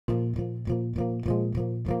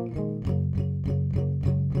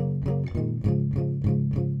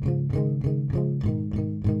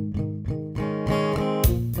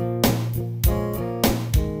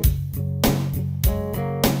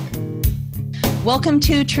Welcome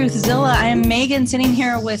to Truthzilla. I am Megan, sitting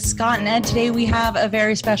here with Scott and Ed. Today we have a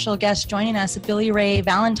very special guest joining us, Billy Ray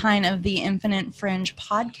Valentine of the Infinite Fringe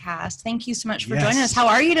Podcast. Thank you so much for joining us. How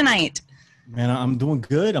are you tonight? Man, I'm doing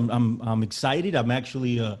good. I'm excited. I'm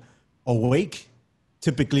actually awake.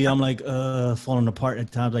 Typically, I'm like falling apart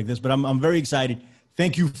at times like this, but I'm very excited.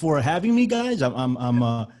 Thank you for having me, guys.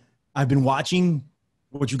 I've been watching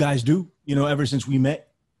what you guys do, ever since we met.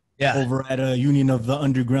 Yeah. Over at a Union of the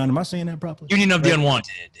Underground. Am I saying that properly? Union of the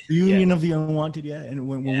Unwanted. Union of the Unwanted, yeah. And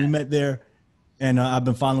when we met there, and I've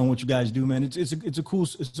been following what you guys do, man. It's cool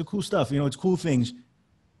stuff. It's cool things.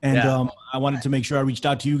 And I wanted to make sure I reached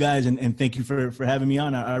out to you guys and thank you for having me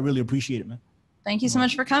on. I really appreciate it, man. Thank you so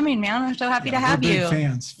much for coming, man. I'm so happy to have you. We're big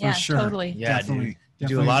fans, for sure. Totally. Yeah, definitely. You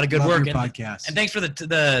do a lot of good work. Podcast. And thanks for the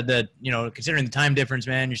considering the time difference,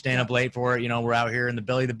 man. You're staying up late for it. We're out here in the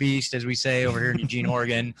belly of the beast, as we say, over here in Eugene,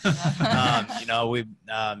 Oregon. We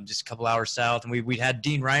just a couple hours south, and we had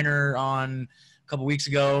Dean Reiner on a couple weeks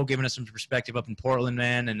ago, giving us some perspective up in Portland,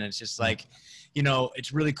 man. And it's just like,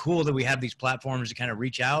 it's really cool that we have these platforms to kind of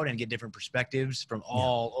reach out and get different perspectives from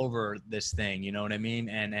all over this thing. You know what I mean?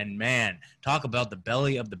 And man, talk about the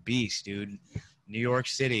belly of the beast, dude. New York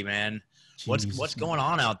City, man. What's going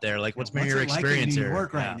on out there? Like, what's been your experience in New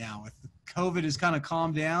York right now? With COVID has kind of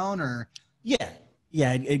calmed down, or? Yeah,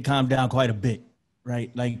 it calmed down quite a bit, right?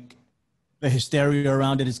 Like, the hysteria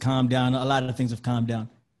around it has calmed down. A lot of things have calmed down.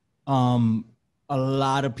 A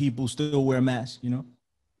lot of people still wear masks, in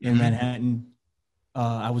Manhattan.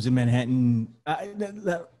 I was in Manhattan.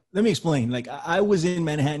 Let me explain. Like, I was in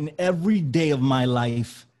Manhattan every day of my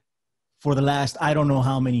life for the last, I don't know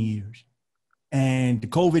how many years. And the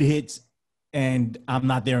COVID hits, and I'm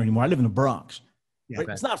not there anymore. I live in the Bronx. Yeah, but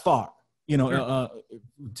it's not far.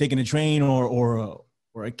 Taking a train or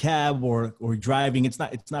a cab or driving, it's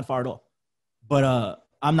not far at all. But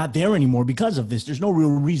I'm not there anymore because of this. There's no real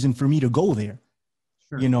reason for me to go there.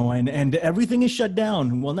 Sure. And everything is shut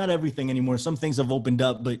down. Well, not everything anymore. Some things have opened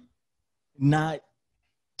up, but not.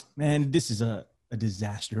 Man, this is a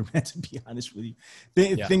disaster, man, to be honest with you.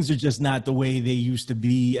 Things are just not the way they used to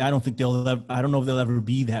be. I don't know if they'll ever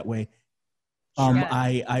be that way.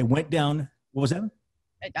 I went down. What was that?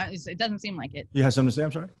 It doesn't seem like it. You have something to say?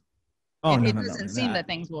 I'm sorry. It doesn't seem that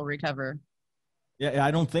things will recover. Yeah,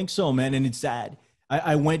 I don't think so, man. And it's sad.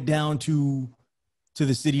 I went down to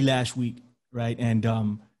the city last week, right? And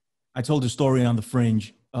I told a story on the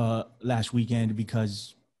Fringe last weekend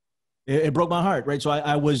because it broke my heart, right? So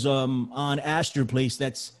I was on Astor Place.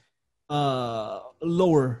 That's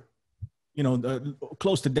lower,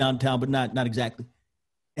 close to downtown, but not exactly.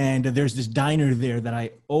 And there's this diner there that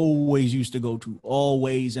I always used to go to,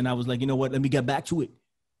 always. And I was like, you know what? Let me get back to it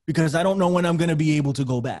because I don't know when I'm going to be able to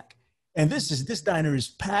go back. And this diner is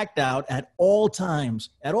packed out at all times,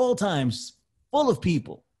 full of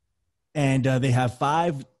people. And they have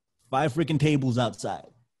five freaking tables outside.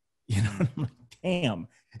 I'm like, damn.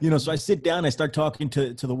 So I sit down, I start talking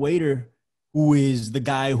to the waiter, who is the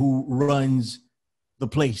guy who runs the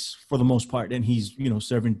place for the most part. And he's,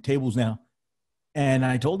 serving tables now. And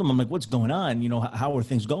I told him, I'm like, what's going on? How are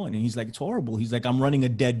things going? And he's like, it's horrible. He's like, I'm running a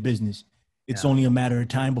dead business. It's only a matter of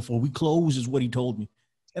time before we close is what he told me.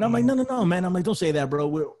 And I'm like, no, man. I'm like, don't say that,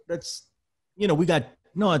 bro. It's not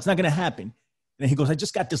going to happen. And he goes, I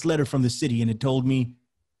just got this letter from the city and it told me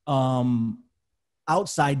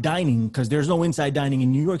outside dining, because there's no inside dining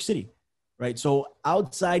in New York City, right? So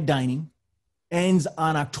outside dining ends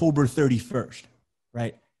on October 31st,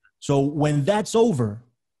 right? So when that's over,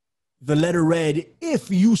 the letter read, if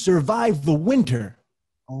you survive the winter,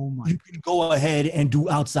 you can go ahead and do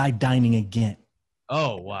outside dining again.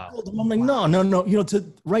 Oh, wow. I'm like, no.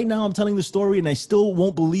 Right now I'm telling the story and I still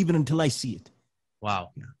won't believe it until I see it. Wow.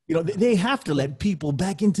 They have to let people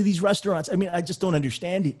back into these restaurants. I mean, I just don't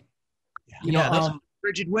understand it. There's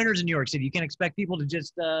frigid winters in New York City. You can't expect people to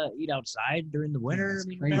just eat outside during the winter.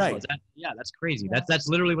 Right. That's crazy. That's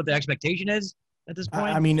literally what the expectation is at this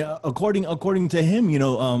point. I mean, according to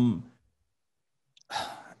him,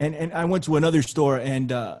 and I went to another store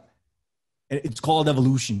and it's called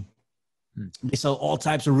Evolution. They sell all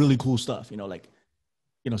types of really cool stuff, like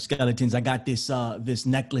skeletons. I got this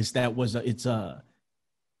necklace that was it's a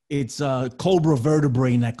cobra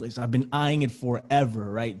vertebrae necklace. I've been eyeing it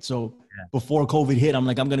forever, right? So before COVID hit, I'm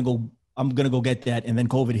like, I'm gonna go get that, and then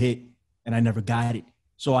COVID hit, and I never got it.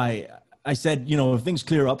 So I said, if things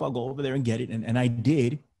clear up, I'll go over there and get it, and I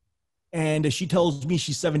did. And she tells me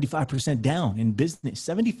she's 75% down in business,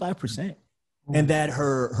 75%, and that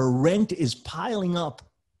her rent is piling up,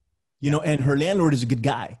 and her landlord is a good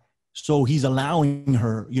guy, so he's allowing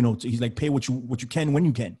her, he's like, pay what you can when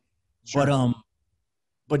you can. Sure.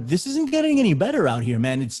 But this isn't getting any better out here,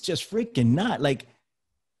 man. It's just freaking not. Like,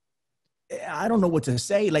 I don't know what to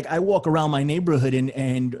say. Like, I walk around my neighborhood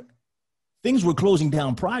and things were closing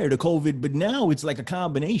down prior to COVID, but now it's like a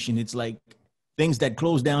combination. It's like things that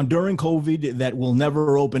closed down during COVID that will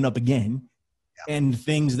never open up again, and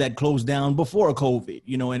things that closed down before COVID,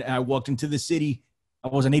 you know. And I walked into the city. I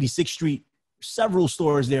was on 86th Street. Several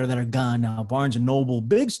stores there that are gone now. Barnes and Noble,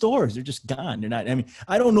 big stores, they're just gone. They're not, I mean,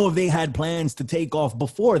 I don't know if they had plans to take off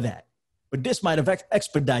before that, but this might have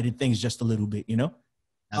expedited things just a little bit, you know?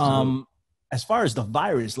 Absolutely. As far as the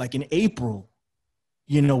virus, like in April,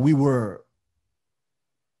 you know, we were,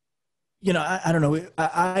 you know, I don't know.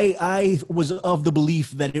 I was of the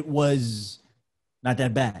belief that it was not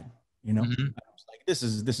that bad, you know? Mm-hmm. I was like, this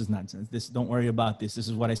is nonsense. Don't worry about this. This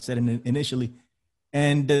is what I said initially.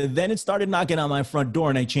 And then it started knocking on my front door,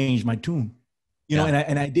 and I changed my tune, you know.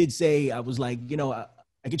 And I did say, I was like, you know,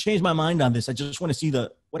 I could change my mind on this. I just want to see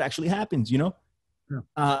what actually happens, you know. Yeah.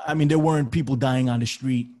 I mean, there weren't people dying on the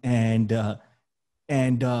street, and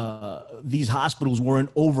these hospitals weren't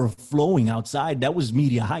overflowing outside. That was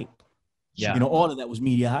media hype. Yeah, you know, all of that was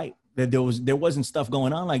media hype. That there wasn't stuff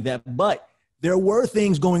going on like that, but there were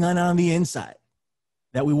things going on the inside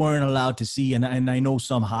that we weren't allowed to see. And I know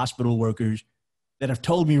some hospital workers that have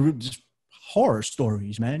told me just horror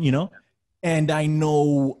stories, man, you know? And I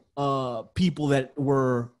know people that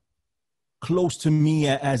were close to me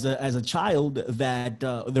as a child that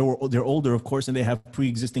they're older, of course, and they have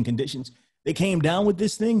pre-existing conditions. They came down with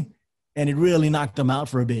this thing, and it really knocked them out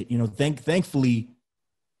for a bit. You know, thankfully,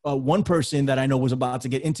 one person that I know was about to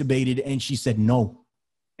get intubated, and she said no.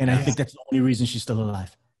 And I think that's the only reason she's still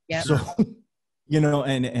alive. Yeah. So, you know,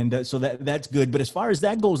 and so that's good. But as far as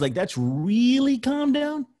that goes, like, that's really calmed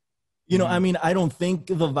down. You know, I mean, I don't think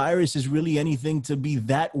the virus is really anything to be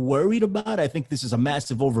that worried about. I think this is a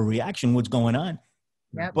massive overreaction, what's going on.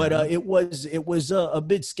 Yep. But it was a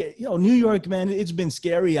bit scary. You know, New York, man, it's been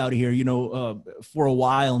scary out here, you know, for a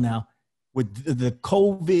while now with the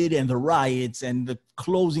COVID and the riots and the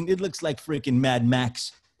closing. It looks like freaking Mad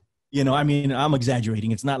Max. You know, I mean, I'm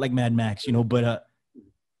exaggerating. It's not like Mad Max, you know, but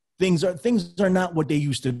things are not what they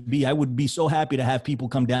used to be. I would be so happy to have people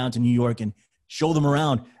come down to New York and show them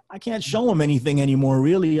around. I can't show them anything anymore,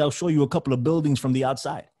 really. I'll show you a couple of buildings from the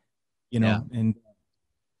outside, you know, and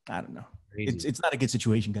I don't know. It's not a good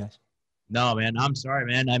situation, guys. No, man, I'm sorry,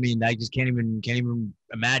 man. I mean, I just can't even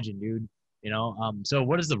imagine, dude. You know, so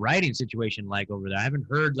what is the writing situation like over there? I haven't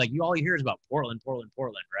heard, like, all you hear is about Portland,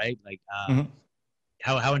 right? Like,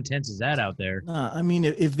 how intense is that out there? I mean,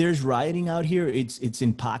 if there's rioting out here, it's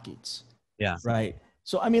in pockets. Yeah. Right.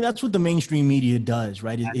 So, I mean, that's what the mainstream media does,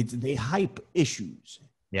 right? They hype issues.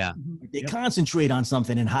 Yeah. They concentrate on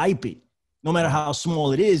something and hype it, no matter how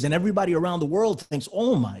small it is. And everybody around the world thinks,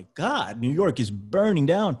 oh my God, New York is burning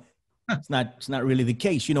down. It's not really the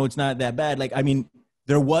case. You know, it's not that bad. Like, I mean,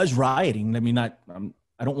 there was rioting. I mean, I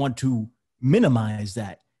don't want to minimize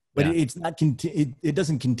that, but it's not, it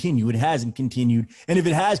doesn't continue. It hasn't continued. And if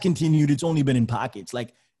it has continued, it's only been in pockets.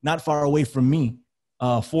 Like, not far away from me,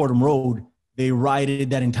 Fordham Road, they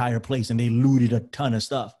rioted that entire place and they looted a ton of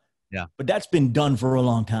stuff. Yeah. But that's been done for a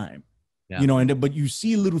long time. Yeah. You know, but you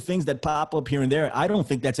see little things that pop up here and there. I don't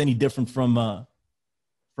think that's any different from a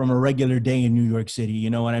regular day in New York City. You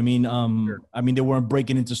know what I mean? Sure. I mean, they weren't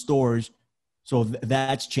breaking into stores, so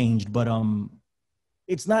that's changed. But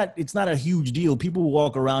it's not a huge deal. People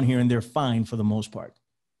walk around here and they're fine for the most part.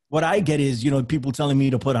 What I get is, you know, people telling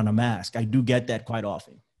me to put on a mask. I do get that quite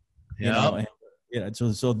often. Yeah. You know,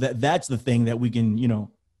 so that's the thing that we can, you know,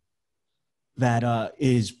 that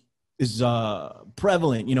is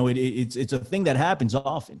prevalent. You know, it's a thing that happens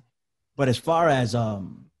often. But as far as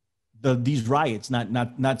these riots,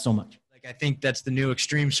 not so much. Like, I think that's the new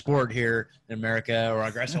extreme sport here in America, or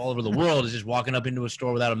I guess all over the world, is just walking up into a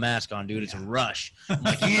store without a mask on, dude. It's a rush. I'm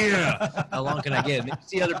like, yeah, how long can I get? And you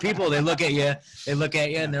see other people, they look at you,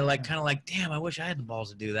 and they're like, kind of like, damn, I wish I had the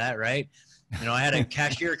balls to do that, right? You know, I had a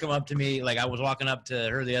cashier come up to me, like, I was walking up to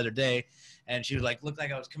her the other day, and she was like, looked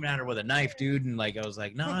like I was coming at her with a knife, dude. And like, I was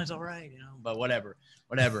like, no, it's all right, you know, but whatever,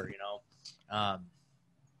 you know.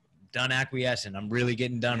 Done acquiescing. I'm really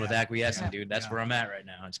getting done with acquiescing, dude. That's where I'm at right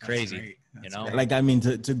now. It's crazy, you know. Great. Like, I mean,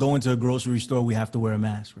 to go into a grocery store, we have to wear a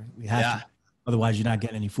mask, right? We have to. Otherwise, you're not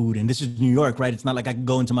getting any food. And this is New York, right? It's not like I can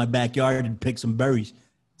go into my backyard and pick some berries.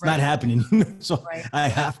 It's not happening. So I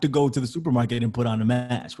have to go to the supermarket and put on a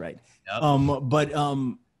mask, right? Yep. But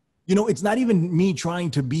you know, it's not even me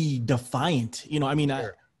trying to be defiant. You know, I mean,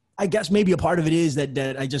 sure. I guess maybe a part of it is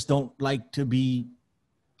that I just don't like to be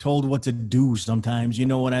told what to do sometimes, you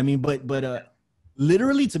know what I mean? But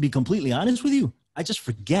literally, to be completely honest with you, I just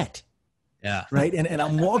forget. Yeah. Right. And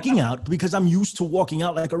I'm walking out because I'm used to walking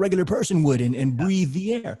out like a regular person would and breathe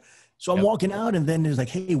the air. So I'm walking out and then there's like,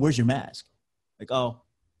 hey, where's your mask? Like, oh,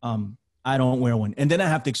 I don't wear one. And then I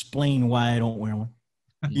have to explain why I don't wear one,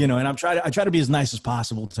 you know, and I try to be as nice as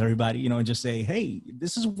possible to everybody, you know, and just say, hey,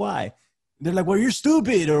 this is why. They're like, well, you're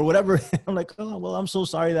stupid or whatever. I'm like, oh, well, I'm so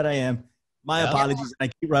sorry that I am. My apologies. I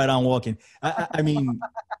keep right on walking. I mean,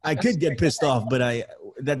 I could get pissed off, but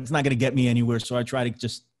that's not going to get me anywhere. So I try to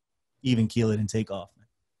just even keel it and take off.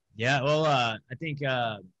 Yeah. Well, I think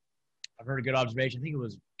I've heard a good observation. I think it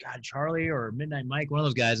was Charlie or Midnight Mike. One of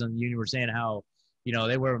those guys on the union were saying how, you know,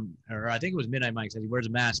 they wear, or I think it was Midnight Mike said he wears a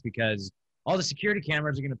mask because all the security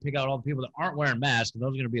cameras are going to pick out all the people that aren't wearing masks. And those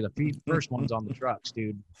are going to be the first ones on the trucks,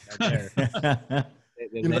 dude. Right there.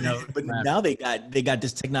 But now they got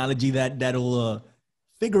this technology that'll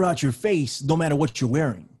figure out your face no matter what you're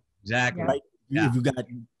wearing. Exactly. Right? Yeah. If you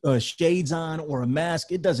got shades on or a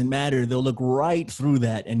mask, it doesn't matter. They'll look right through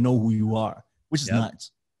that and know who you are, which is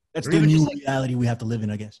nuts. That's the new reality we have to live in,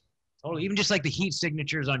 I guess. Totally. Even just like the heat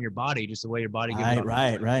signatures on your body, just the way your body gives up.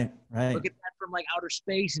 Right. Look at that from like outer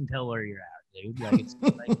space and tell where you're at, dude. Like it's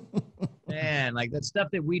like, man, like that stuff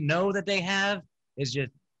that we know that they have is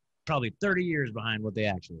just probably 30 years behind what they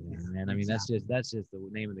actually have, man. I mean, that's just the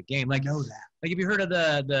name of the game. Like, know that. Like, have you heard of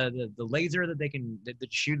the laser that they can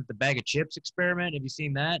shoot at the bag of chips experiment? Have you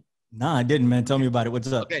seen that? Nah, I didn't, man. Tell me about it.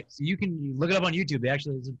 What's up? Okay, so you can look it up on YouTube.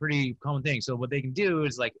 It's a pretty common thing. So what they can do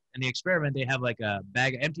is like in the experiment, they have like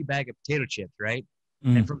empty bag of potato chips, right?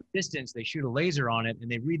 And from a distance, they shoot a laser on it and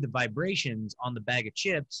they read the vibrations on the bag of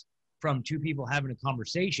chips from two people having a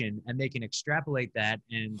conversation, and they can extrapolate that.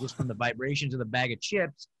 And just from the vibrations of the bag of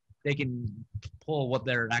chips, they can pull what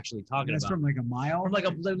they're actually talking about. From like a mile? From like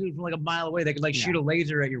a mile away. They could like shoot a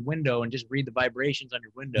laser at your window and just read the vibrations on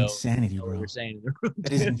your window. Insanity, bro. What you're saying in the room.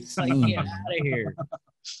 That is insane. Like, get out of here.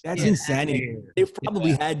 That's insanity. They've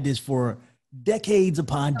probably had this for decades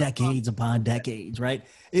upon decades upon decades, right?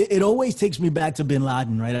 It always takes me back to bin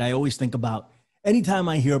Laden, right? I always think about, anytime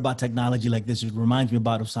I hear about technology like this, it reminds me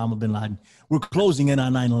about Osama bin Laden. We're closing in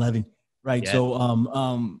on 9/11, right? Yeah.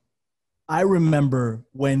 So I remember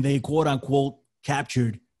when they quote unquote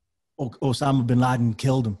captured Osama bin Laden,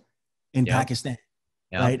 killed him in Pakistan,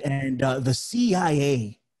 right? And the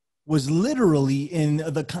CIA was literally in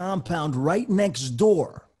the compound right next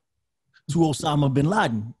door to Osama bin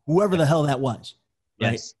Laden, whoever the hell that was,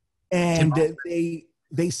 right? Yes. And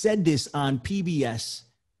they said this on PBS.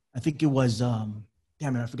 I think it was, damn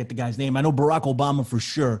it, I forget the guy's name. I know Barack Obama for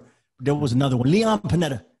sure. But there was another one, Leon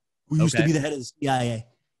Panetta, who used to be the head of the CIA.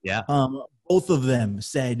 Yeah. Both of them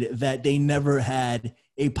said that they never had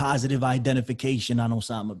a positive identification on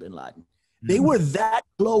Osama bin Laden. They were that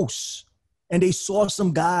close, and they saw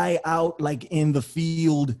some guy out like in the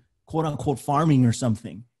field, quote unquote, farming or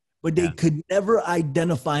something, but they could never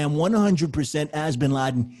identify him 100% as bin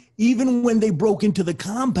Laden. Even when they broke into the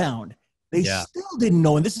compound, they still didn't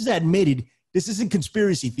know. And this is admitted. This isn't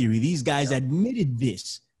conspiracy theory. These guys admitted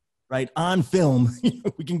this, right, on film.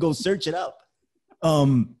 We can go search it up.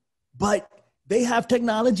 But they have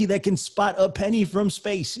technology that can spot a penny from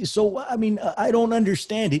space. So, I mean, I don't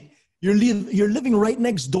understand it. You're living right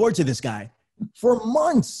next door to this guy for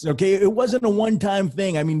months, okay? It wasn't a one-time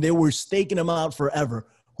thing. I mean, they were staking him out forever,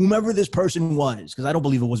 whomever this person was, because I don't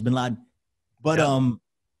believe it was bin Laden. But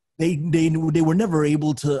they were never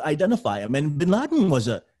able to identify him. And bin Laden was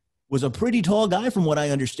a pretty tall guy from what I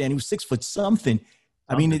understand. He was 6 foot something.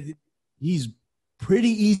 I mean, he's pretty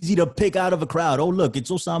easy to pick out of a crowd. Oh, look,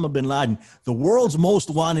 it's Osama bin Laden, the world's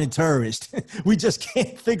most wanted terrorist. We just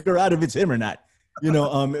can't figure out if it's him or not, you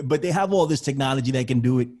know. But they have all this technology that can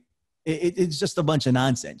do it. It's just a bunch of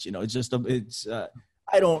nonsense, you know.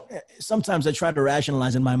 Sometimes I try to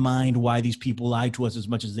rationalize in my mind why these people lie to us as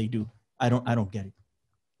much as they do. I don't get it.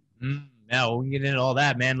 No, we can get into all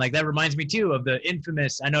that, man. Like that reminds me too of the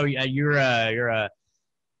infamous. I know you're a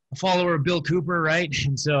follower of Bill Cooper, right?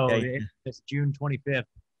 And so it's June 25th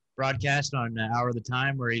broadcast on Hour of the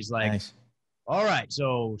Time where he's like, all right,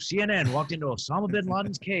 so CNN walked into Osama bin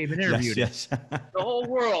Laden's cave and interviewed him. The whole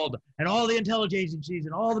world and all the intelligence agencies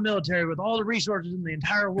and all the military with all the resources in the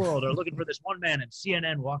entire world are looking for this one man, and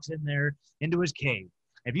CNN walks in there into his cave.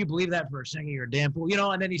 If you believe that for a second, you're a damn fool. You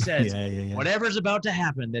know, and then he says, whatever's about to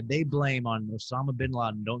happen that they blame on Osama bin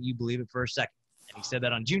Laden, don't you believe it for a second. And he said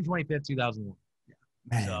that on June 25th, 2001.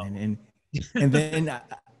 Man, so. and then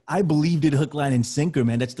I believed it hook, line, and sinker,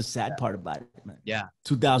 man. That's the sad part about it, man. Yeah.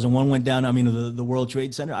 2001 went down, I mean, the World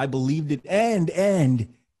Trade Center. I believed it. And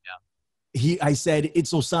I said,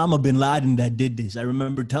 it's Osama bin Laden that did this. I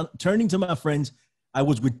remember turning to my friends. I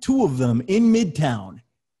was with two of them in Midtown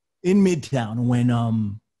when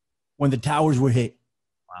when the towers were hit.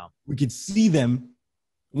 Wow. We could see them.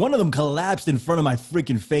 One of them collapsed in front of my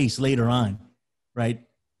freaking face later on, right?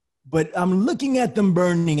 But I'm looking at them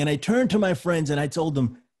burning, and I turned to my friends and I told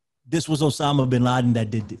them, this was Osama bin Laden that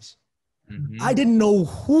did this. Mm-hmm. I didn't know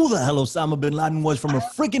who the hell Osama bin Laden was from a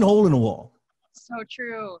freaking hole in the wall. So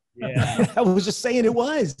true. Yeah. I was just saying it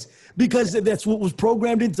was, because that's what was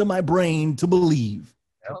programmed into my brain to believe.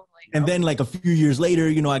 Totally. And then like a few years later,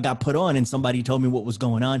 you know, I got put on and somebody told me what was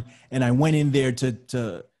going on. And I went in there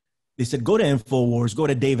they said, go to InfoWars, go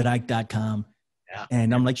to davidike.com. Yeah.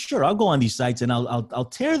 And I'm like, sure, I'll go on these sites and I'll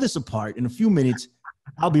tear this apart in a few minutes.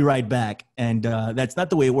 I'll be right back. And that's not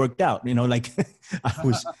the way it worked out. You know, like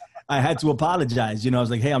I had to apologize. You know, I was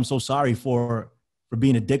like, hey, I'm so sorry for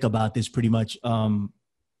being a dick about this pretty much.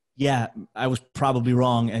 Yeah, I was probably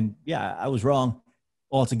wrong. And yeah, I was wrong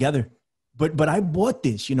altogether. But I bought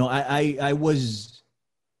this, you know, I was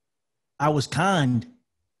conned.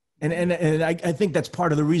 And I think that's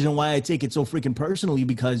part of the reason why I take it so freaking personally,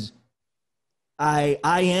 because I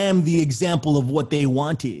am the example of what they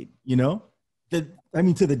wanted, you know? To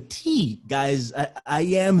the T, guys, I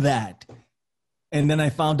am that. And then I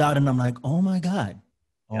found out and I'm like, oh my God.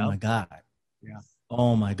 Oh my God. Yeah.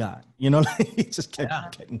 Oh my God. You know, like, it just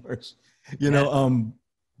kept getting worse, you know?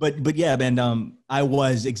 But yeah, man, I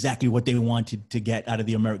was exactly what they wanted to get out of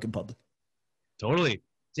the American public. Totally.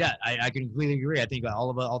 Yeah, I completely agree. I think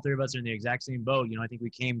all three of us are in the exact same boat. You know, I think we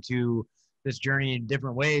came to this journey in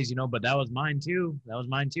different ways, you know, but that was mine too.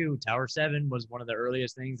 Tower 7 was one of the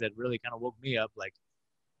earliest things that really kind of woke me up. Like,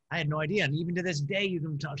 I had no idea. And even to this day, you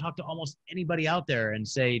can talk to almost anybody out there and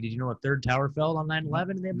say, did you know a third tower fell on 9/11?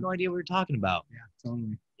 And they have no idea what we're talking about. Yeah,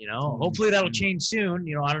 totally. You know, hopefully that'll change soon.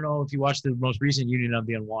 You know, I don't know if you watched the most recent Union of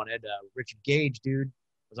the Unwanted. Richard Gage, dude,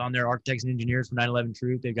 was on there, Architects and Engineers for 9/11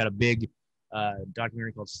 Truth. They've got a big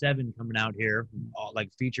documentary called 7 coming out here, all, like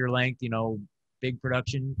feature length, you know, big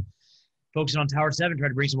production, focusing on Tower 7,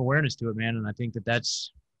 trying to bring some awareness to it, man. And I think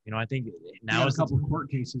that's, you know, I think now a couple of court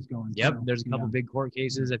cases going. Yep, there's a couple big court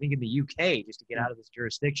cases, I think in the UK, just to get out of this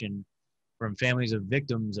jurisdiction from families of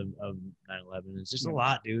victims of 9/11. It's just a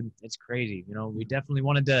lot, dude. It's crazy. You know, we definitely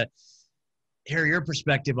wanted to hear your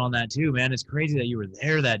perspective on that too, man. It's crazy that you were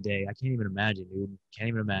there that day. I can't even imagine, dude. Can't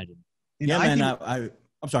even imagine. Yeah, man.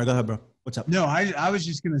 I'm sorry. Go ahead, bro. What's up? No, I was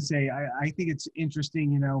just going to say, I think it's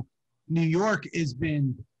interesting, you know, New York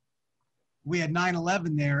we had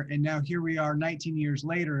 9/11 there, and now here we are 19 years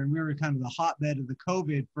later, and we were kind of the hotbed of the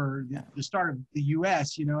COVID for the start of the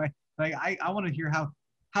U.S., you know. I want to hear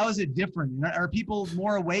how is it different? Are people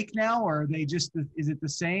more awake now, or are they just, is it the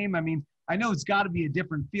same? I mean, I know it's got to be a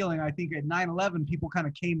different feeling. I think at 9/11, people kind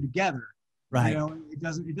of came together. Right. You know, it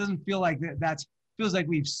doesn't feel like feels like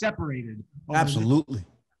we've separated. Absolutely.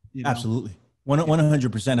 You know? Absolutely.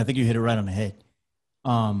 100%. I think you hit it right on the head.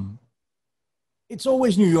 It's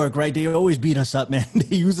always New York, right? They always beat us up, man.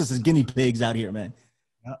 They use us as guinea pigs out here, man.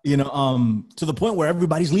 Yep. You know, to the point where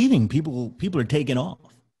everybody's leaving. People are taking off.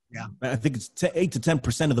 Yeah. I think it's 8 to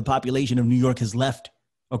 10% of the population of New York has left,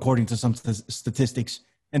 according to some statistics,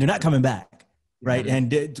 and they're not coming back, right? Yeah.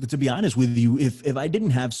 And to be honest with you, if I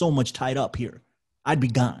didn't have so much tied up here, I'd be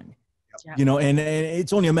gone. Yeah. You know, and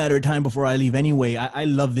it's only a matter of time before I leave anyway. I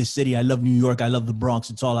love this city. I love New York. I love the Bronx.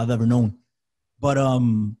 It's all I've ever known. But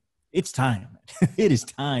it's time. It is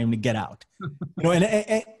time to get out. You know,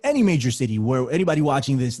 and any major city where anybody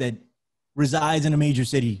watching this that resides in a major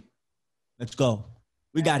city, let's go.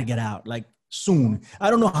 We got to get out, like, soon. I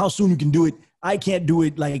don't know how soon you can do it. I can't do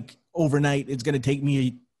it, like, overnight. It's going to take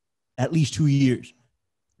me at least 2 years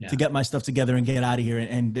to get my stuff together and get out of here.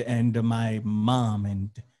 And my mom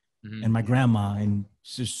and my grandma and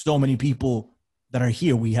just so many people that are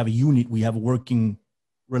here. We have a unit. We have a working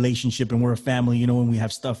relationship, and we're a family, you know, and we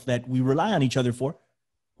have stuff that we rely on each other for,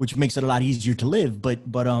 which makes it a lot easier to live. But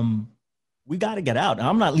we got to get out.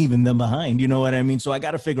 I'm not leaving them behind. You know what I mean? So I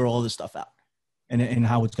got to figure all this stuff out and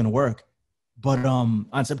how it's going to work. But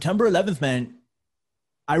on September 11th, man,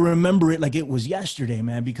 I remember it like it was yesterday,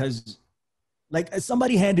 man, because like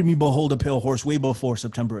somebody handed me Behold a Pale Horse way before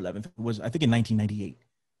September 11th. It was, I think, in 1998.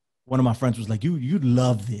 One of my friends was like, you'd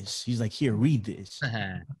love this. He's like, here, read this.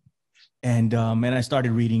 And I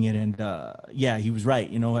started reading it, and yeah, he was right.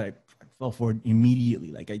 You know, I fell for it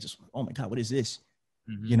immediately. Like, oh my God, what is this?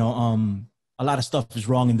 Mm-hmm. You know, a lot of stuff is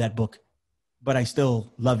wrong in that book, but I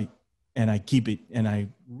still love it, and I keep it, and I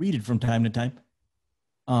read it from time to time.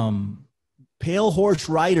 Pale Horse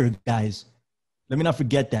Rider, guys. Let me not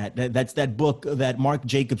forget that. That's that book that Mark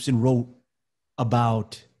Jacobson wrote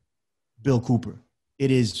about Bill Cooper.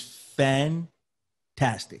 It is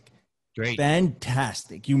fantastic. Great.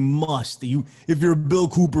 Fantastic. You must. If you're a Bill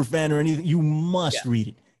Cooper fan or anything, you must read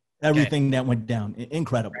it. everything that went down.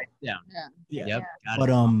 Incredible. Right down. Yeah. Yep. But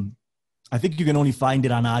I think you can only find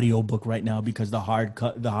it on audiobook right now because the hard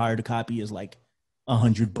copy is like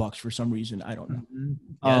 $100 for some reason. I don't know. Mm-hmm.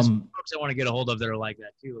 Yeah, some folks I want to get a hold of that are like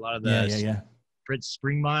that too. A lot of the Fritz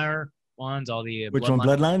Springmeier ones, all the which one?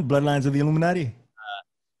 Bloodlines of the Illuminati.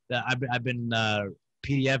 I've been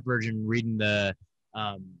PDF version reading the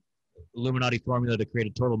Illuminati formula to create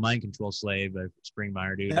a total mind control slave.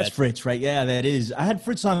 Springmeier, dude. That's Fritz, right? Yeah, that is. I had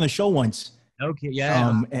Fritz on the show once. Okay,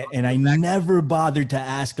 yeah. And I never bothered to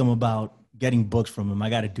ask him about getting books from him. I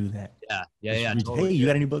got to do that. Yeah. Totally. Hey, you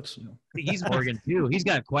got any books? You know. He's Morgan too. He's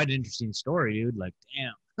got quite an interesting story, dude. Like,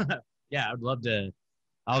 damn. Yeah, I'd love to.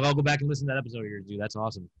 I'll go back and listen to that episode of yours, dude. That's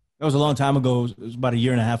awesome. That was a long time ago. It was about a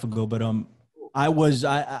year and a half ago. But I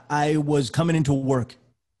was coming into work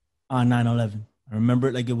on 9/11. I remember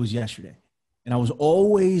it like it was yesterday, and I was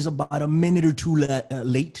always about a minute or two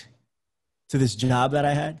late to this job that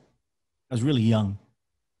I had. I was really young,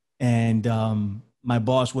 and my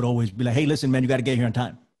boss would always be like, "Hey, listen, man, you got to get here on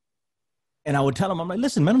time." And I would tell him, I'm like,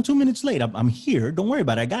 "Listen, man, I'm 2 minutes late. I'm here. Don't worry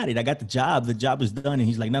about it. I got it. I got the job. The job is done." And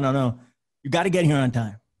he's like, No. You got to get here on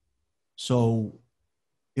time. So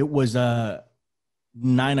it was 9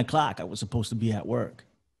 o'clock. I was supposed to be at work.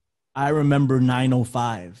 I remember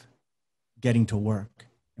 9:05 getting to work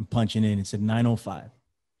and punching in. It said 9:05.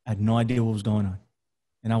 I had no idea what was going on.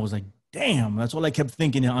 And I was like, damn, that's all I kept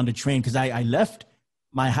thinking on the train because I left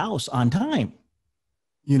my house on time.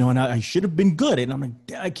 You know, and I should have been good. And I'm like,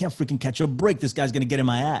 I can't freaking catch a break. This guy's going to get in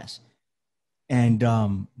my ass. And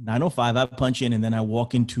 9:05, I punch in and then I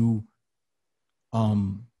walk into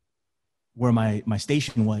where my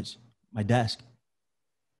station was, my desk.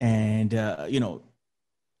 And, you know,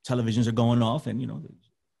 televisions are going off and, you know, the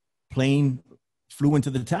plane flew into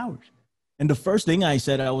the towers. And the first thing I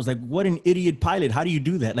said, I was like, what an idiot pilot. How do you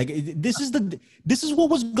do that? Like, this is what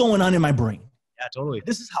was going on in my brain. Yeah, totally.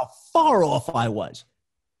 This is how far off I was.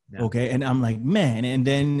 Yeah. Okay. And I'm like, man. And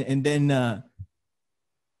then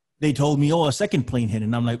they told me, a second plane hit.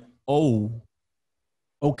 And I'm like, oh,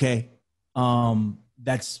 okay.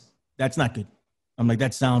 That's not good. I'm like,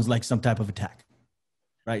 that sounds like some type of attack.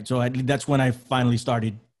 Right. So that's when I finally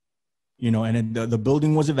started, you know, and then the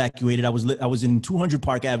building was evacuated. I was in 200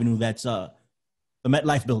 Park Avenue. That's the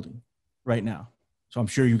MetLife building right now. So I'm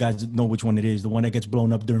sure you guys know which one it is. The one that gets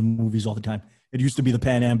blown up during movies all the time. It used to be the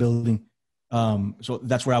Pan Am building. So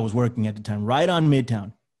that's where I was working at the time, right on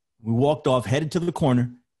Midtown. We walked off, headed to the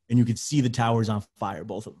corner, and you could see the towers on fire,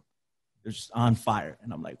 both of them. They're just on fire.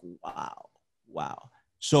 And I'm like, wow.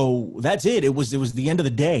 So that's it. It was the end of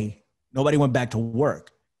the day. Nobody went back to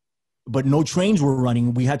work, but no trains were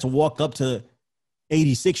running. We had to walk up to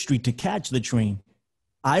 86th Street to catch the train.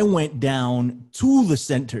 I went down to the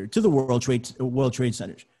center, to the World Trade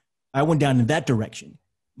Centers. I went down in that direction.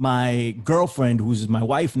 My girlfriend, who's my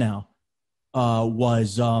wife now,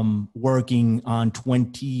 was working on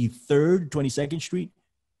 22nd Street,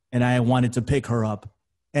 and I wanted to pick her up.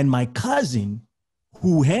 And my cousin,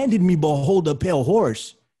 who handed me Behold a Pale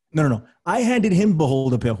Horse. No. I handed him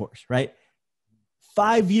Behold a Pale Horse, right?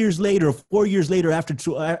 4 years later,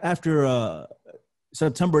 after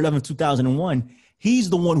September 11th, 2001, he's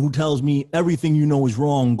the one who tells me everything you know is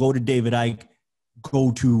wrong. Go to David Icke,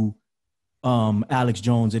 go to Alex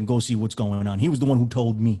Jones, and go see what's going on. He was the one who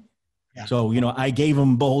told me. Yeah. So, you know, I gave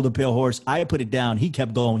him Behold a Pale Horse. I put it down. He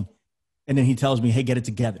kept going. And then he tells me, hey, get it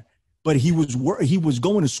together. But he was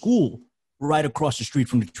going to school right across the street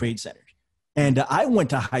from the trade centers. And I went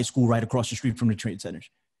to high school right across the street from the trade centers.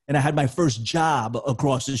 And I had my first job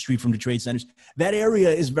across the street from the trade centers. That area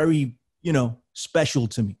is very, you know, special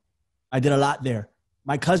to me. I did a lot there.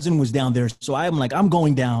 My cousin was down there. So I'm like, I'm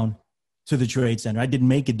going down to the trade center. I didn't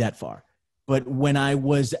make it that far. But when I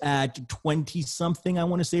was at 20 something, I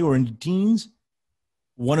want to say, or in the teens,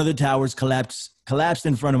 one of the towers collapsed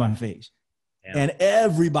in front of my face. Damn. And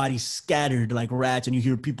everybody scattered like rats, and you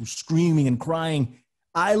hear people screaming and crying.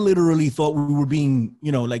 I literally thought we were being,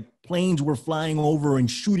 you know, like planes were flying over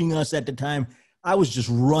and shooting us at the time. I was just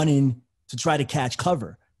running to try to catch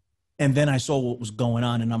cover. And then I saw what was going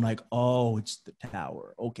on, and I'm like, oh, it's the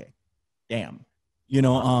tower. Okay, damn. You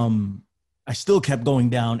know, I still kept going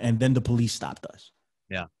down, and then the police stopped us.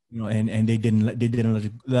 Yeah. You know, and they didn't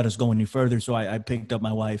let us go any further. So I picked up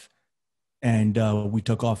my wife, and we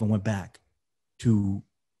took off and went back to.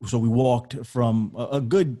 So we walked from a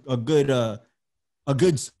good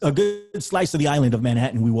slice of the island of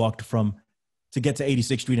Manhattan. We walked from to get to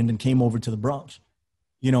 86th Street, and then came over to the Bronx.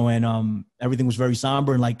 You know, and everything was very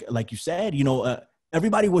somber, and like you said, you know,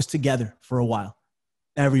 everybody was together for a while.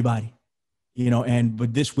 Everybody. You know,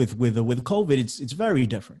 but this with COVID, it's very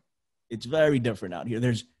different. It's very different out here.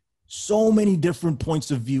 so many different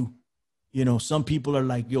points of view. You know, some people are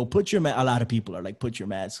like, yo, a lot of people are like, put your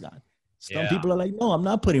mask on. Some people are like, no, I'm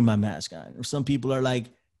not putting my mask on. Or some people are like,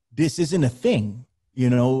 this isn't a thing. You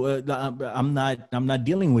know, I'm not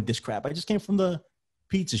dealing with this crap. I just came from the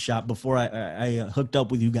pizza shop before I hooked up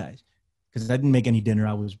with you guys because I didn't make any dinner.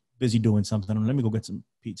 I was busy doing something. Let me go get some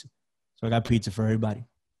pizza. So I got pizza for everybody.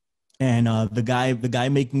 And the guy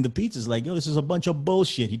making the pizza is like, yo, this is a bunch of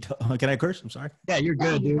bullshit. Can I curse? I'm sorry. Yeah, you're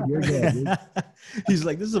good, dude. You're good. Dude. He's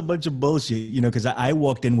like, this is a bunch of bullshit, you know, because I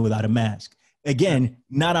walked in without a mask. Again,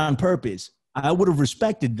 not on purpose. I would have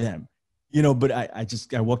respected them, you know, but I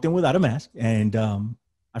walked in without a mask and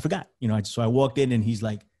I forgot, you know, so I walked in and he's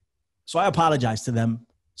like, so I apologize to them.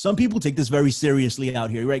 Some people take this very seriously out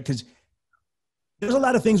here, right? Because there's a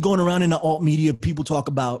lot of things going around in the alt media. People talk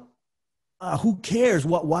about, who cares?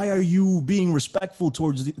 Why are you being respectful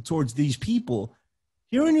towards these people?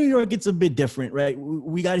 Here in New York, it's a bit different, right?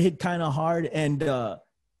 We got hit kind of hard. And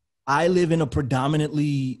I live in a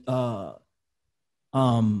predominantly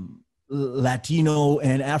Latino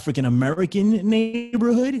and African-American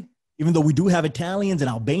neighborhood. Even though we do have Italians and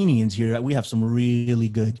Albanians here, we have some really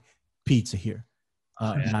good pizza here.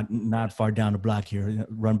 Not far down the block here,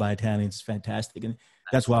 run by Italians. It's fantastic. And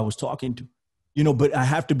that's who I was talking to. You know, but I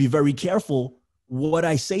have to be very careful what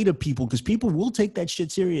I say to people because people will take that shit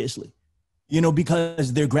seriously, you know,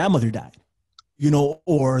 because their grandmother died, you know,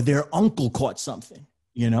 or their uncle caught something,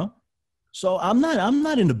 you know. So I'm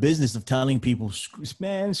not in the business of telling people,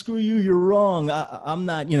 man, screw you, you're wrong. I'm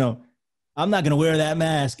not, you know, I'm not going to wear that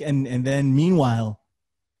mask. And then meanwhile,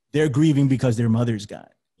 they're grieving because their mother's gone,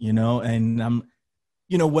 you know, and I'm,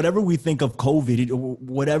 you know, whatever we think of COVID,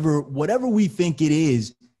 whatever we think it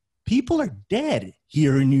is, people are dead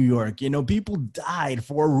here in New York. You know, people died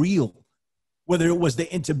for real, whether it was the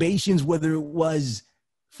intubations, whether it was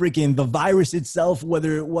freaking the virus itself,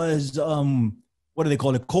 whether it was, what do they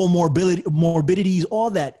call it? Morbidities,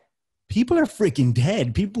 all that. People are freaking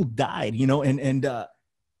dead. People died, you know, and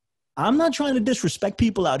I'm not trying to disrespect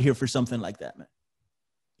people out here for something like that, man.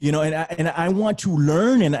 You know, and I want to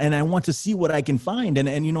learn and I want to see what I can find.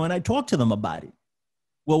 And you know, and I talk to them about it.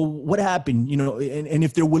 Well, what happened? You know, and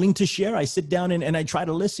if they're willing to share, I sit down and I try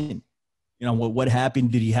to listen. You know, what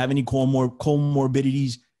happened? Did he have any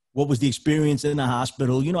comorbidities? What was the experience in the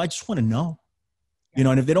hospital? You know, I just want to know. You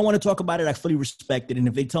know, and if they don't want to talk about it, I fully respect it. And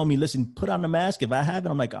if they tell me, listen, put on the mask. If I have it,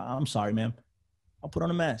 I'm like, I'm sorry, ma'am. I'll put on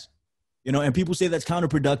a mask. You know, and people say that's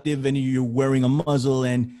counterproductive and you're wearing a muzzle.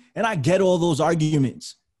 And I get all those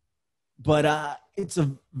arguments. But it's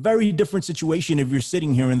a very different situation if you're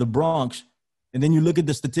sitting here in the Bronx and then you look at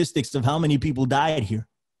the statistics of how many people died here.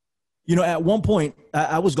 You know, at one point,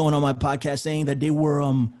 I was going on my podcast saying that they were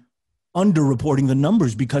underreporting the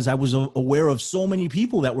numbers because I was aware of so many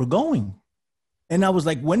people that were going. And I was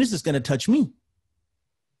like, when is this going to touch me?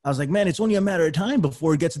 I was like, man, it's only a matter of time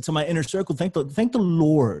before it gets into my inner circle. Thank the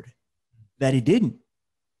Lord that it didn't.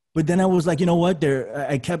 But then I was like, you know what?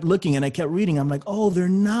 I kept looking and I kept reading. I'm like, oh, they're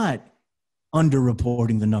not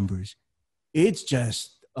underreporting the numbers. It's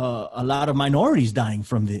just a lot of minorities dying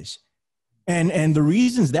from this. And the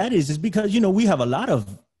reasons that is because, you know, we have a lot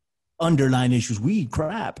of underlying issues. We eat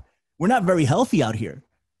crap. We're not very healthy out here.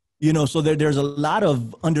 You know, so there's a lot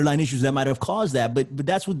of underlying issues that might have caused that, but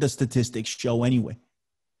that's what the statistics show anyway.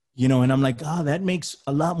 You know, and I'm like, that makes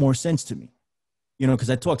a lot more sense to me. You know,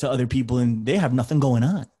 because I talk to other people and they have nothing going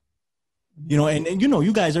on. You know, and you know,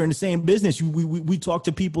 you guys are in the same business. We talk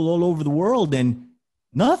to people all over the world and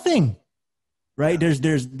nothing, right?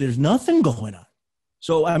 There's nothing going on.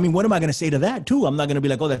 So, I mean, what am I going to say to that too? I'm not going to be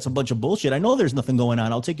like, oh, that's a bunch of bullshit. I know there's nothing going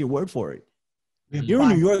on. I'll take your word for it. Here in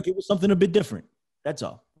New York, it was something a bit different. That's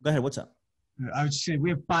all. Go ahead. What's up? I was just saying, we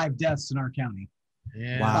have 5 deaths in our county.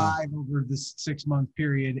 Yeah. Wow. 5 over this 6-month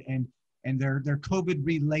period. And they're COVID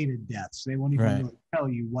related deaths. They won't even really tell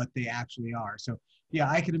you what they actually are. So yeah,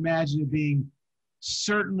 I can imagine it being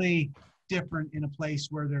certainly different in a place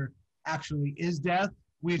where there actually is death.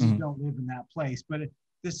 We just don't live in that place. But at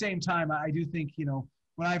the same time, I do think, you know,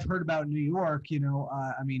 when I've heard about New York, you know,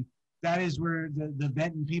 I mean, that is where the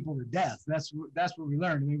venting people to death. That's what we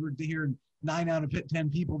learned. I mean, we're hearing 9 out of 10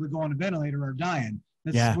 people that go on a ventilator are dying.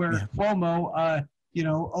 That's where Cuomo, you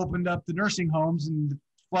know, opened up the nursing homes and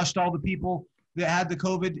flushed all the people that had the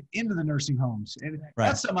COVID into the nursing homes. And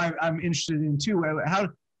that's something I'm interested in too. How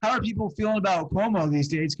are people feeling about Cuomo these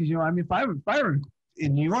days? Because, you know, I mean, if I were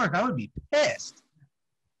in New York, I would be pissed.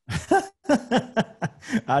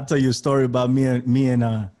 I'll tell you a story about me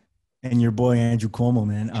and your boy Andrew Cuomo,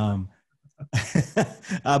 man.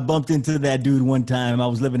 I bumped into that dude one time. I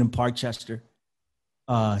was living in Parkchester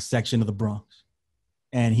section of the Bronx,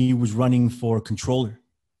 and he was running for controller.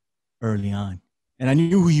 early on. And I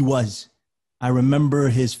knew who he was. I remember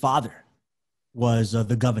his father was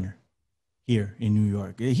the governor here in New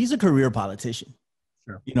York. He's a career politician.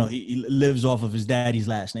 Sure. You know, he lives off of his daddy's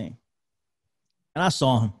last name. And I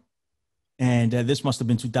saw him. And this must have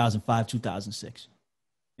been 2005, 2006.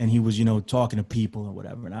 And he was, you know, talking to people or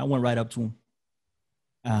whatever. And I went right up to him.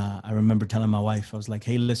 I remember telling my wife, I was like,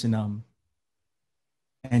 hey, listen,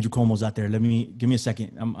 Andrew Cuomo's out there. Give me a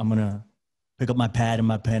second. I'm going to pick up my pad and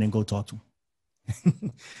my pen and go talk to him.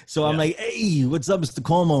 So I'm like, hey, what's up, Mr.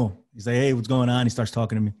 Cuomo? He's like, hey, what's going on? He starts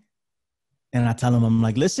talking to me. And I tell him, I'm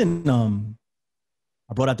like, listen,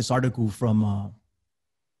 I brought out this article from,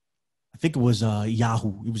 I think it was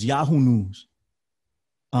Yahoo. It was Yahoo News.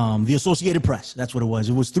 The Associated Press, that's what it was.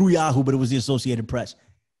 It was through Yahoo, but it was the Associated Press.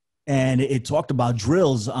 And it talked about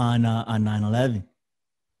drills on 9/11.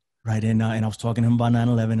 Right, and I was talking to him about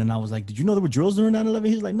 9/11, and I was like, did you know there were drills during 9/11?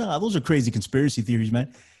 He's like, nah, those are crazy conspiracy theories,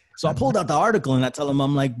 man. So I pulled out the article, and I tell him,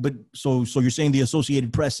 I'm like, but so you're saying the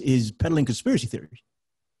Associated Press is peddling conspiracy theories?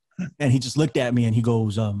 And he just looked at me, and he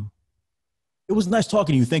goes, it was nice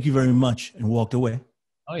talking to you. Thank you very much, and walked away.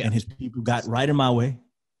 Oh, yeah. And his people got right in my way,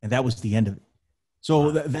 and that was the end of it.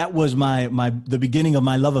 So that was the beginning of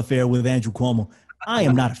my love affair with Andrew Cuomo. I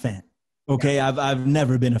am not a fan. Okay, I've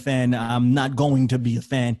never been a fan. I'm not going to be a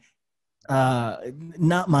fan.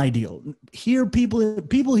 Not my deal. Here,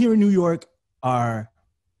 people here in New York are,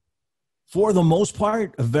 for the most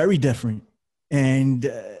part, very different, and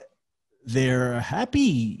they're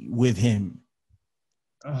happy with him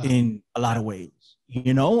in a lot of ways.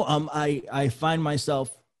 You know, I find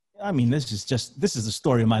myself. I mean, this is the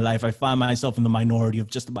story of my life. I find myself in the minority of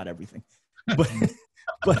just about everything, but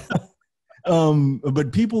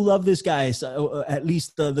people love this guy. So, at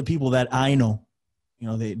least the people that I know. You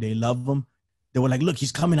know, they love him. They were like, look,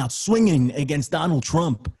 he's coming out swinging against Donald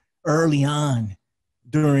Trump early on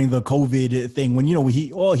during the COVID thing when, you know,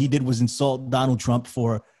 all he did was insult Donald Trump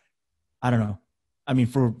for, I don't know. I mean,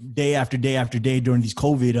 for day after day after day during these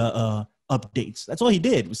COVID updates. That's all he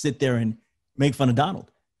did was sit there and make fun of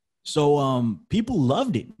Donald. So people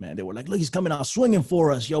loved it, man. They were like, look, he's coming out swinging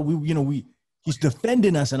for us. Yo, he's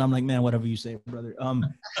defending us. And I'm like, man, whatever you say, brother.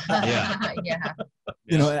 Yeah.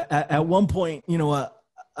 You know, at one point, you know,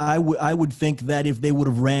 I would think that if they would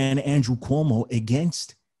have ran Andrew Cuomo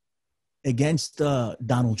against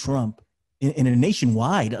Donald Trump in a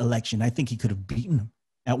nationwide election, I think he could have beaten him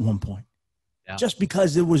at one point. Yeah. Just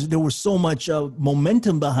because there was so much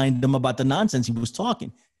momentum behind him about the nonsense he was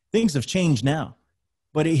talking. Things have changed now.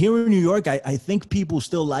 But here in New York, I think people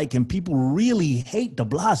still like him. People really hate de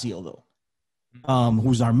Blasio, though,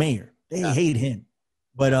 who's our mayor. They hate him.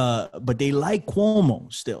 But they like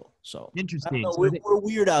Cuomo still. So interesting. We're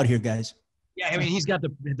weird out here, guys. Yeah, I mean, he's got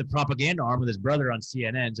the propaganda arm with his brother on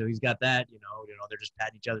CNN, so he's got that. You know, they're just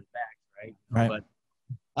patting each other's back, right? Right.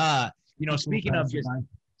 But you know, speaking of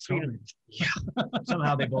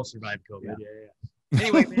somehow they both survived COVID. Yeah.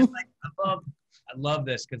 Anyway, man, like I love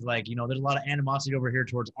this because, like, you know, there's a lot of animosity over here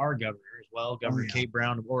towards our governor as well, Governor Kate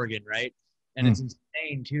Brown of Oregon, right? And it's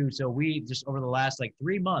insane too. So we just over the last like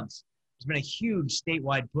 3 months. There's been a huge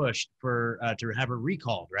statewide push for to have her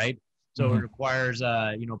recalled, right? So it requires,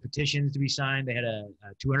 you know, petitions to be signed. They had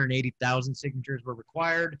 280,000 signatures were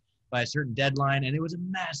required by a certain deadline, and it was a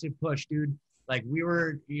massive push, dude. Like we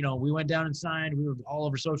went down and signed. We were all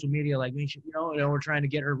over social media, like we should, you know, we're trying to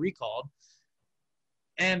get her recalled.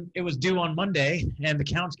 And it was due on Monday, and the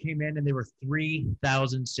counts came in, and they were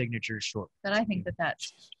 3,000 signatures short. But I think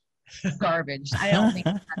that's garbage. I don't think.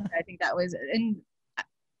 I think that was and.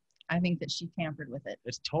 I think that she tampered with it.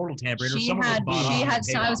 It's total tampering. I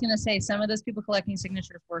was going to say some of those people collecting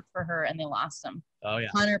signatures worked for her and they lost them. Oh yeah.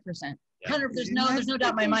 100%. 100%. There's no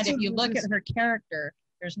doubt in my mind. If you look at her character,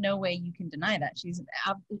 there's no way you can deny that. She's.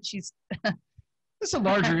 It's a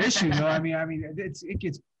larger issue, though. I mean, it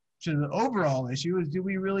gets to the overall issue is, do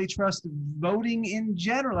we really trust voting in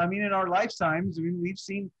general? I mean, in our lifetimes, I mean, we've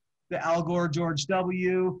seen the Al Gore, George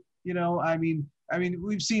W. You know, I mean,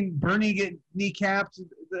 we've seen Bernie get kneecapped,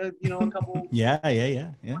 you know, a couple. Yeah.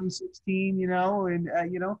 2016, you know, and,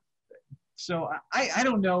 you know, so I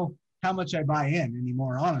don't know how much I buy in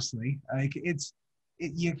anymore, honestly. Like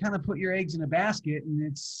you kind of put your eggs in a basket and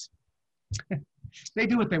it's, they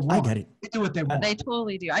do what they want. I get it. They do what they want. They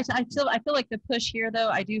totally do. I feel like the push here, though,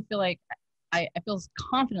 I do feel like I feel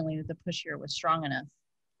confidently that the push here was strong enough.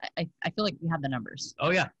 I feel like we have the numbers. Oh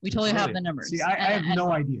yeah, we totally have the numbers. See, I have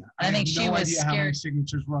no idea. I think she was scared. How many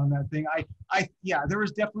signatures were on that thing? There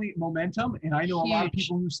was definitely momentum, and I know a lot of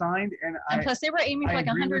people who signed, and plus they were aiming for like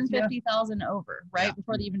 150,000 over, right,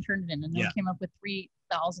 before they even turned it in, and then came up with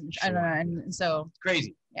 3,000. I don't know, and so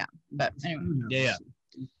crazy. Yeah, but anyway. Yeah.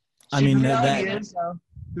 I mean,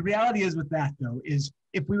 the reality is with that though, is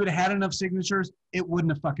if we would have had enough signatures, it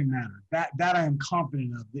wouldn't have fucking mattered. That I am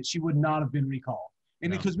confident of, that she would not have been recalled.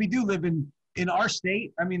 And because we do live in our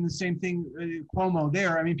state, I mean, the same thing, Cuomo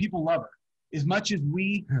there, I mean, people love her. As much as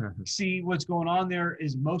we see what's going on there,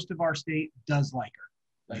 is most of our state does like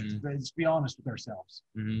her. Like, let's be honest with ourselves.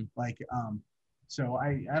 Like, so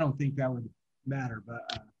I don't think that would matter,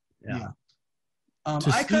 but yeah.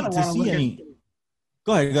 I kind of want to look at.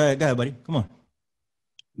 Go ahead, buddy. Come on.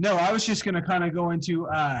 No, I was just going to kind of go into,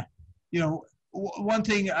 one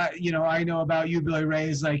thing, I know about you, Billy Ray,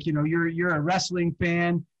 is like, you're a wrestling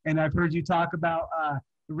fan, and I've heard you talk about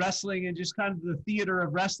wrestling and just kind of the theater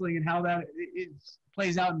of wrestling and how that it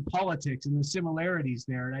plays out in politics and the similarities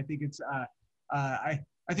there. And I think it's, I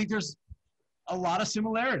think there's a lot of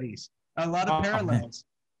similarities, a lot of parallels.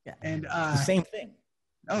 Yeah. And the same thing.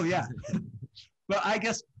 Oh yeah. But I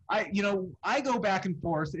guess I go back and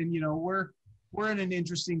forth, and we're in an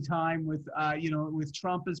interesting time with with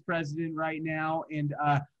Trump as president right now, and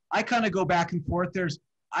I kind of go back and forth.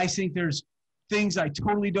 I think there's things I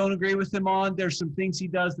totally don't agree with him on. There's some things he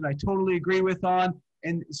does that I totally agree with on,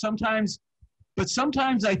 and sometimes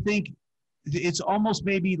I think it's almost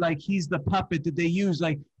maybe like he's the puppet that they use.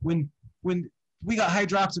 Like when we got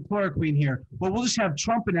hydroxychloroquine here, well, we'll just have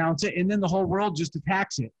Trump announce it, and then the whole world just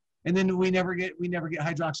attacks it, and then we never get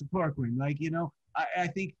hydroxychloroquine. Like, I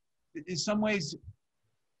think in some ways,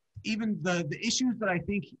 even the issues that I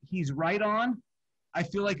think he's right on, I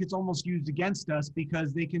feel like it's almost used against us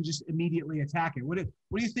because they can just immediately attack it. What do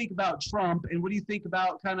you think about Trump, and what do you think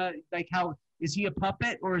about kind of like how is he a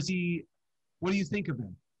puppet, or is he? What do you think of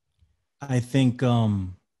him? I think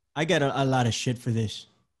I get a lot of shit for this.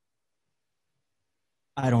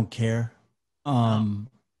 I don't care. I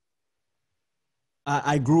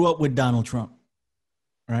grew up with Donald Trump,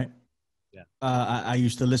 right? Yeah. I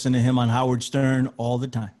used to listen to him on Howard Stern all the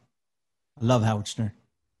time. I love Howard Stern.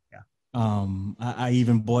 Yeah. I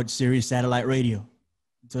even bought Sirius Satellite Radio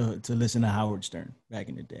to listen to Howard Stern back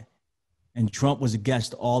in the day. And Trump was a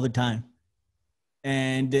guest all the time.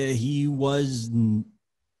 And he was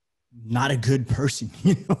not a good person.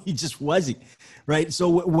 He just wasn't, right?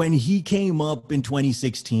 So when he came up in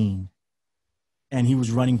 2016 and he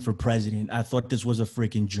was running for president, I thought this was a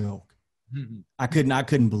freaking joke. I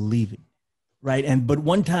couldn't believe it. Right. But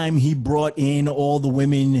one time he brought in all the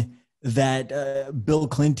women that Bill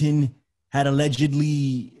Clinton had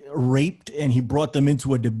allegedly raped, and he brought them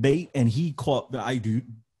into a debate, and he caught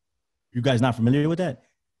you guys not familiar with that?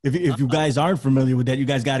 If you guys aren't familiar with that, you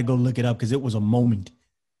guys got to go look it up, because it was a moment,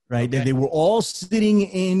 right? Okay. They were all sitting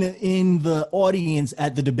in the audience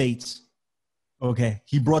at the debates. Okay.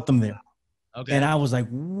 He brought them there. Okay. And I was like,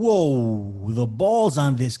 whoa, the balls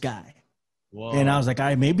on this guy. Whoa. And I was like, all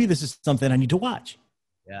right, maybe this is something I need to watch.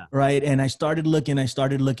 Yeah. Right. And I started looking,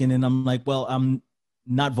 and I'm like, well, I'm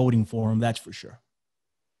not voting for him. That's for sure.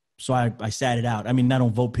 So I sat it out. I mean, I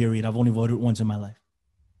don't vote, period. I've only voted once in my life.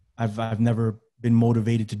 I've never been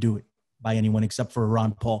motivated to do it by anyone except for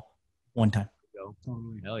Ron Paul one time.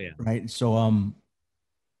 Hell yeah. Right. So,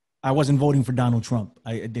 I wasn't voting for Donald Trump.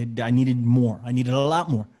 I needed more. I needed a lot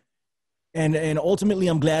more. And ultimately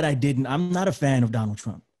I'm glad I didn't. I'm not a fan of Donald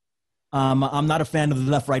Trump. I'm not a fan of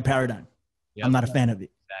the left-right paradigm. Yep. I'm not a fan of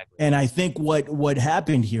it. Exactly. And I think what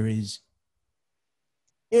happened here is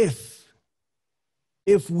if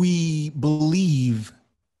we believe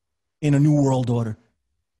in a new world order,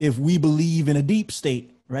 if we believe in a deep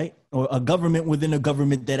state, right, or a government within a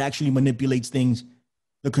government that actually manipulates things,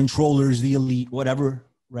 the controllers, the elite, whatever,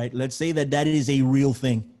 right? Let's say that is a real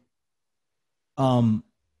thing.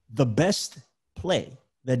 The best play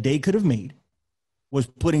that they could have made was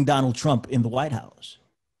putting Donald Trump in the White House.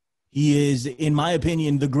 He is, in my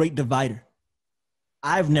opinion, the great divider.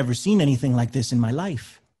 I've never seen anything like this in my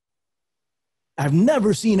life. I've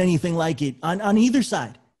never seen anything like it on either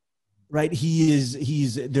side, right?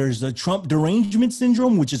 There's a Trump derangement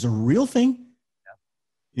syndrome, which is a real thing.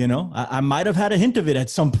 I might have had a hint of it at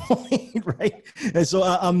some point, right? And so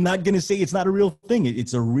I'm not going to say it's not a real thing.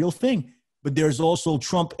 It's a real thing. But there's also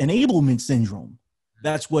Trump enablement syndrome.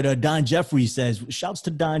 That's what Don Jeffries says. Shouts to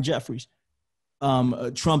Don Jeffries.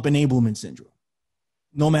 Trump enablement syndrome.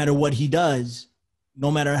 No matter what he does, no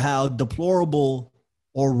matter how deplorable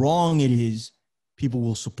or wrong it is, people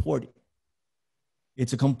will support it.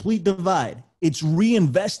 It's a complete divide. It's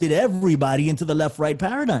reinvested everybody into the left-right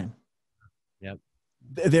paradigm. Yep.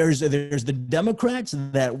 There's the Democrats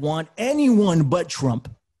that want anyone but Trump.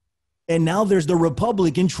 And now there's the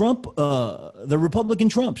Republican Trumps,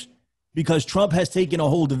 because Trump has taken a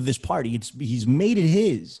hold of this party. He's made it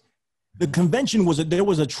his. The convention there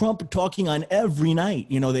was a Trump talking on every night.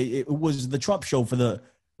 You know, it was the Trump show for the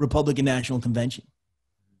Republican National Convention.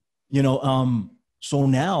 You know, so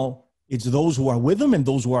now it's those who are with him and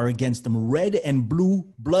those who are against him. Red and blue,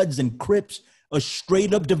 Bloods and Crips, a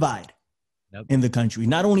straight up divide in the country.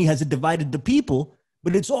 Not only has it divided the people,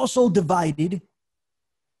 but it's also divided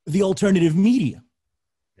the alternative media.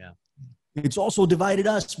 Yeah. It's also divided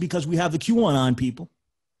us because we have the QAnon people.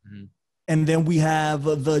 Mm-hmm. And then we have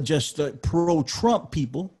the pro-Trump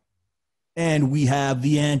people, and we have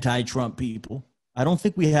the anti-Trump people. I don't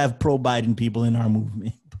think we have pro-Biden people in our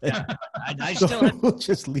movement. Yeah, I still we'll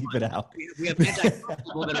just leave it out. We have anti-Trump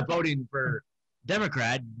people that are voting for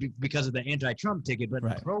Democrat because of the anti-Trump ticket,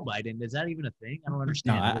 but pro-Biden, is that even a thing? I don't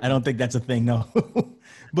understand. No, I don't think that's a thing, no.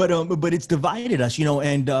 but it's divided us, you know,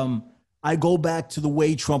 and I go back to the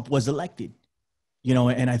way Trump was elected, you know,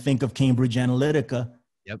 and I think of Cambridge Analytica.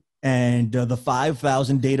 And the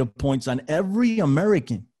 5,000 data points on every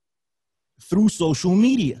American through social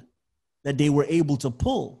media that they were able to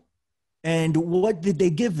pull. And what did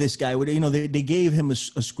they give this guy? You know, they gave him a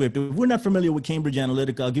script. If we're not familiar with Cambridge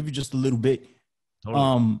Analytica, I'll give you just a little bit.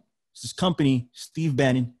 Totally. This company, Steve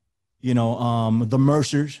Bannon, you know, the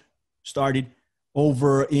Mercers started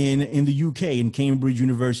over in the UK in Cambridge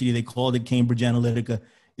University. They called it Cambridge Analytica.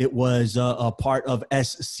 It was a part of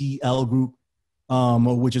SCL Group.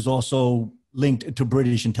 Which is also linked to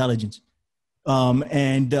British intelligence.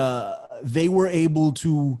 And they were able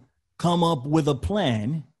to come up with a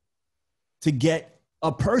plan to get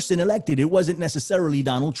a person elected. It wasn't necessarily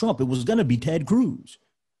Donald Trump. It was going to be Ted Cruz.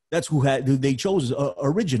 That's who they chose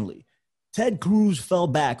originally. Ted Cruz fell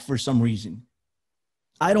back for some reason.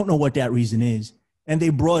 I don't know what that reason is. And they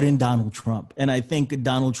brought in Donald Trump. And I think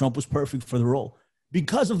Donald Trump was perfect for the role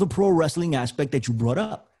because of the pro wrestling aspect that you brought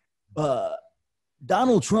up.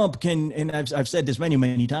 Donald Trump can, and I've said this many,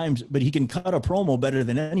 many times, but he can cut a promo better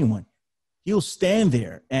than anyone. He'll stand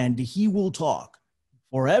there and he will talk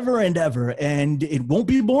forever and ever, and it won't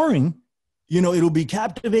be boring. You know, it'll be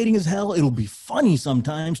captivating as hell. It'll be funny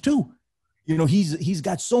sometimes too. You know, he's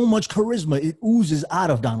got so much charisma. It oozes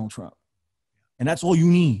out of Donald Trump. And that's all you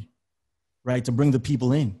need, right, to bring the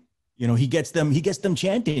people in. You know, he gets them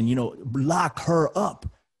chanting, you know, lock her up.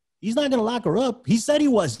 He's not going to lock her up. He said he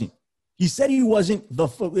wasn't. He said he wasn't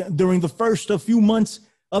during the first few months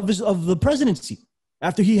of the presidency.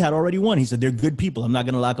 After he had already won, he said, they're good people. I'm not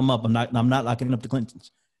going to lock them up. I'm not locking up the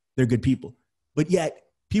Clintons. They're good people. But yet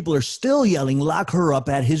people are still yelling, lock her up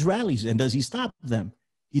at his rallies. And does he stop them?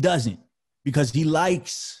 He doesn't, because he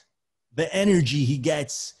likes the energy he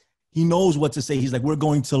gets. He knows what to say. He's like, we're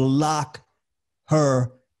going to lock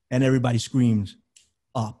her, and everybody screams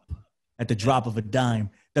up at the drop of a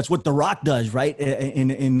dime. That's what The Rock does, right?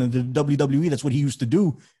 In the WWE, that's what he used to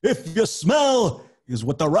do. If you smell, is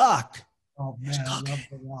what The Rock is cooking. I love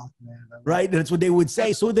The Rock, man. Right? That's what they would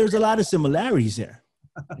say. So there's a lot of similarities there.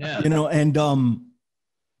 Yeah. You know, and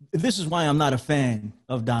this is why I'm not a fan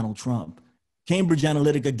of Donald Trump. Cambridge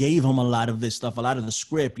Analytica gave him a lot of this stuff, a lot of the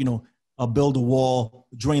script, you know, build a wall,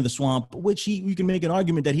 drain the swamp, which you can make an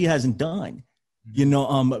argument that he hasn't done. You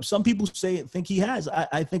know, some people think he has.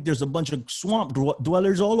 I think there's a bunch of swamp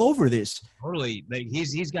dwellers all over this. Totally.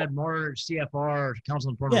 He's got more CFR, Council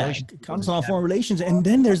on Foreign Relations. Council on Foreign Relations. And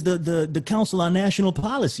then there's the Council on National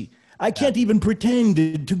Policy. I can't even pretend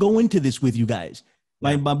to go into this with you guys.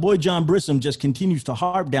 My boy John Brissom just continues to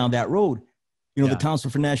harp down that road. You know, the Council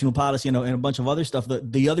for National Policy and a bunch of other stuff,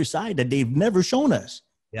 the other side that they've never shown us.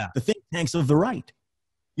 Yeah. The think tanks of the right.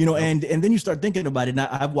 You know, and then you start thinking about it. And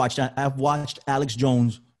I've watched Alex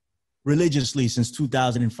Jones religiously since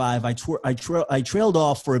 2005. I trailed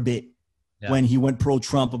off for a bit when he went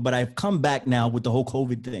pro-Trump, but I've come back now with the whole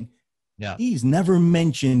COVID thing. Yeah, he's never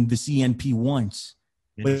mentioned the CNP once,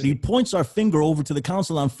 but he points our finger over to the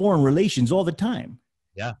Council on Foreign Relations all the time.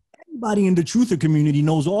 Yeah, everybody in the truther community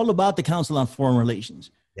knows all about the Council on Foreign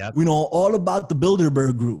Relations. Yeah, we know all about the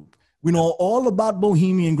Bilderberg Group. We know all about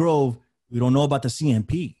Bohemian Grove. We don't know about the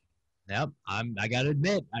CNP. Yep, I got to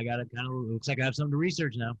admit, looks like I have something to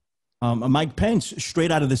research now. Mike Pence,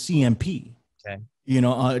 straight out of the CNP. Okay. You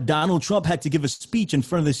know, Donald Trump had to give a speech in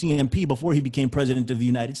front of the CNP before he became president of the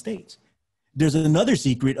United States. There's another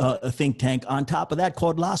secret think tank on top of that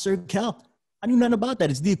called Lasser Kell. I knew nothing about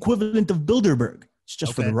that. It's the equivalent of Bilderberg. It's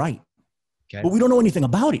just for the right. Okay. But we don't know anything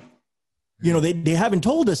about it. You know, they haven't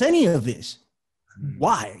told us any of this.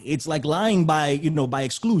 Why? It's like lying by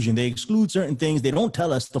exclusion. They exclude certain things. They don't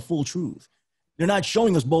tell us the full truth. They're not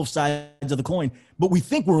showing us both sides of the coin, but we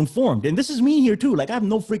think we're informed. And this is me here too. Like, I have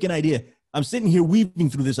no freaking idea. I'm sitting here weaving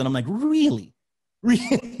through this and I'm like, really?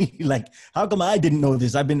 Like, how come I didn't know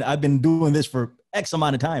this? I've been doing this for X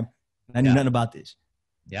amount of time. I knew nothing about this.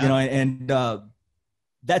 Yeah. You know, and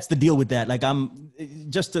that's the deal with that. Like, I'm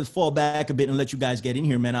just to fall back a bit and let you guys get in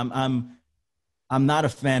here, man. I'm not a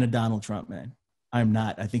fan of Donald Trump, man. I'm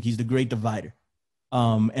not. I think he's the great divider.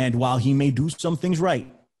 And while he may do some things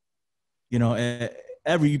right, you know,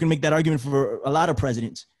 you can make that argument for a lot of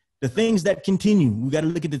presidents. The things that continue, we got to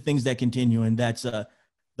look at the things that continue, and that's the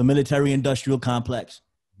military-industrial complex,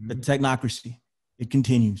 the technocracy. It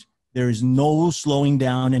continues. There is no slowing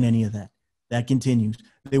down in any of that. That continues.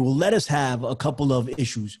 They will let us have a couple of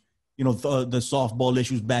issues, you know, the softball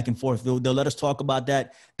issues back and forth. They'll let us talk about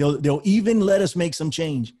that. They'll even let us make some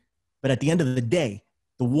change. But at the end of the day,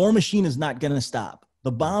 the war machine is not going to stop.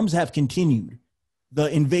 The bombs have continued.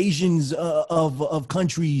 The invasions of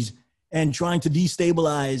countries and trying to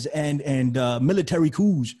destabilize and military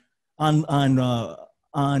coups on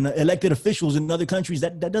elected officials in other countries,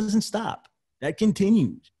 that doesn't stop. That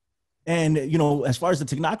continues. And, you know, as far as the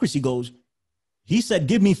technocracy goes, he said,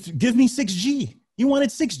 give me 6G. He wanted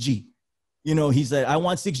 6G. You know, he said, I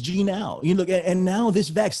want 6G now. You look at, and now this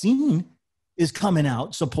vaccine is coming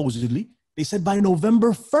out, supposedly. They said by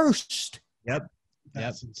November 1st. Yep.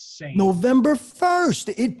 That's insane. November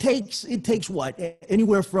 1st. It takes what?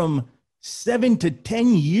 Anywhere from 7 to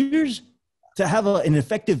 10 years to have an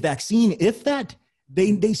effective vaccine. If that,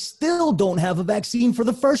 they still don't have a vaccine for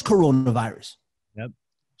the first coronavirus. Yep.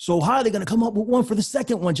 So how are they going to come up with one for the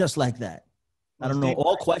second one just like that? I don't know.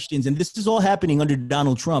 All questions. And this is all happening under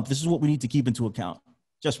Donald Trump. This is what we need to keep into account.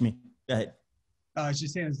 Just me. Go ahead. I was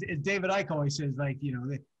just saying, as David Icke always says, like, you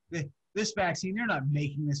know, this vaccine, they're not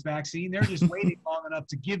making this vaccine. They're just waiting long enough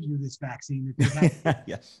to give you this vaccine.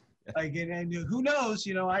 Yes. Like, and who knows,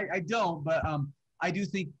 you know, I don't, but I do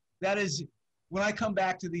think that is, when I come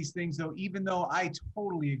back to these things, though, even though I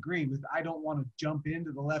totally agree with, I don't want to jump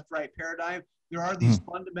into the left-right paradigm, there are these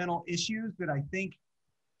fundamental issues that I think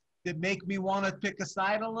that make me want to pick a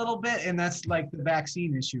side a little bit, and that's like the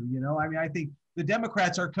vaccine issue, you know? I mean, I think the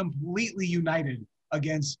Democrats are completely united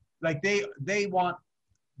against, like, they want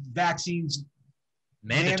vaccines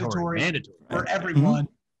mandatory for everyone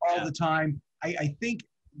all the time. I think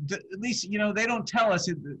at least, you know, they don't tell us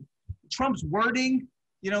Trump's wording,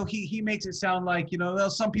 you know, he makes it sound like, you know,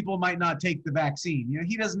 well, some people might not take the vaccine. You know,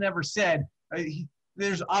 he doesn't ever said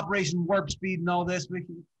there's Operation Warp Speed and all this, but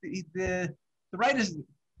the right is,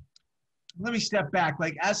 let me step back.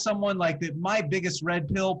 Like, as someone like that, my biggest red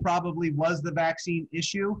pill probably was the vaccine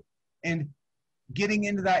issue, and getting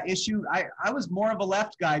into that issue, I was more of a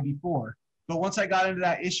left guy before, but once I got into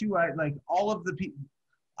that issue, I like all of the people,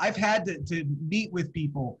 I've had to meet with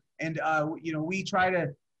people, and you know, we try to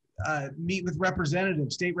meet with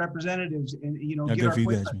representatives, state representatives, and, you know, get our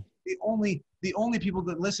point. The only people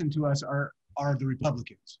that listen to us are the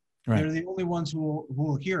Republicans. Right. They're the only ones who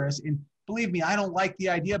will hear us. And believe me, I don't like the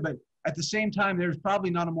idea, but at the same time, there's probably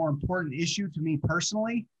not a more important issue to me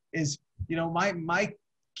personally. Is, you know, my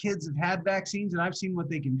kids have had vaccines, and I've seen what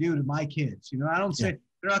they can do to my kids. You know, I don't say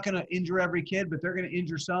they're not going to injure every kid, but they're going to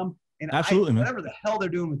injure some. And absolutely, whatever the hell they're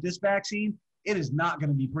doing with this vaccine, it is not going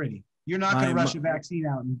to be pretty. You're not going to rush a vaccine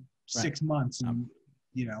out in 6 months, and,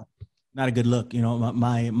 you know, not a good look. You know,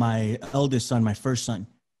 my eldest son, my first son,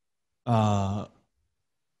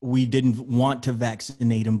 we didn't want to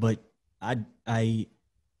vaccinate him, but I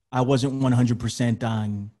wasn't 100%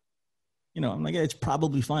 on, you know, I'm like, it's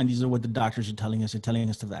probably fine. These are what the doctors are telling us. They're telling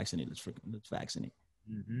us to vaccinate. Let's vaccinate.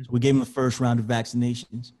 So we gave him the first round of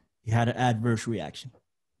vaccinations. He had an adverse reaction,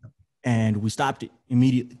 and we stopped it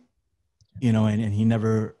immediately, you know, and he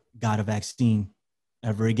never got a vaccine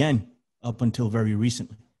ever again up until very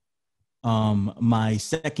recently. My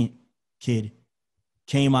second kid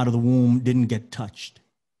came out of the womb, didn't get touched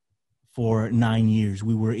for 9 years.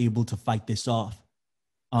 We were able to fight this off.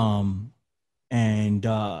 And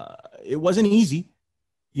it wasn't easy.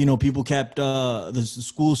 You know, people kept the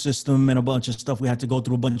school system and a bunch of stuff. We had to go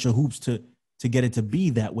through a bunch of hoops to get it to be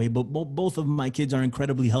that way. But both of my kids are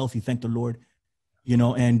incredibly healthy, thank the Lord. You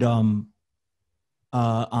know, and on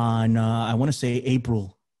I want to say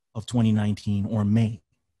April of 2019 or May,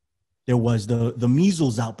 there was the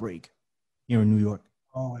measles outbreak here in New York.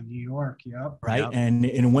 Oh, in New York, yep. Right, Yep. and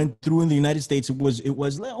it went through in the United States. It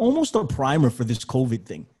was almost a primer for this COVID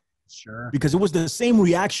thing. Sure. Because it was the same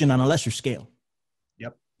reaction on a lesser scale.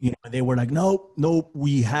 Yep. You know, they were like, nope,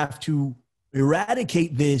 we have to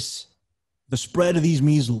eradicate the spread of these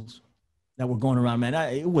measles that were going around, man.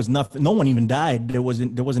 It was nothing. No one even died. There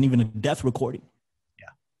wasn't even a death recording.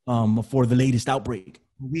 Yeah. For the latest outbreak.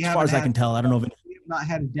 As far as I can tell, I don't know if we have not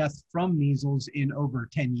had a death from measles in over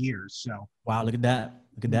 10 years. So. Wow, look at that.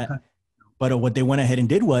 Look at that. But what they went ahead and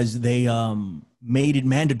did was they made it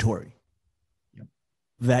mandatory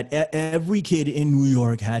that every kid in New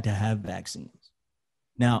York had to have vaccines.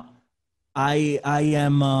 Now,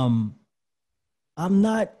 I'm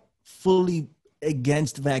not fully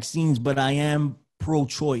against vaccines, but I am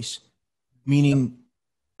pro-choice, meaning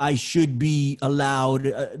I should be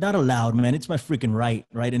allowed, not allowed, man. It's my freaking right?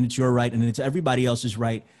 And it's your right, and it's everybody else's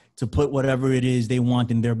right to put whatever it is they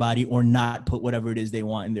want in their body or not put whatever it is they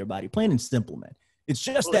want in their body. Plain and simple, man. It's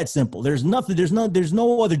just that simple. There's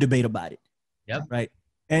no other debate about it. Yep. Right.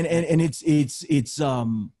 And it's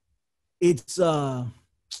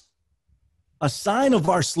a sign of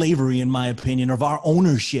our slavery, in my opinion, of our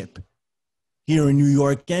ownership here in New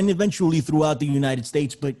York and eventually throughout the United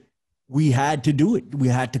States. But we had to do it. We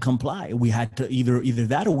had to comply. We had to either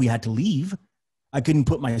that or we had to leave. I couldn't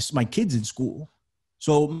put my kids in school.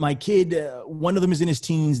 So my kid, one of them is in his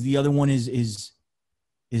teens. The other one is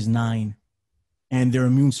 9, and their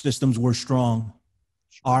immune systems are strong.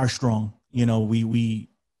 You know, we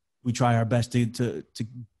try our best to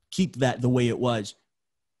keep that the way it was.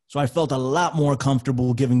 So I felt a lot more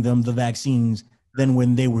comfortable giving them the vaccines than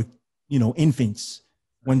when they were, you know, infants,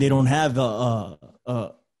 when they don't have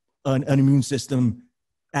an immune system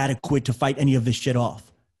adequate to fight any of this shit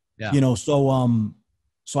off. Yeah. You know,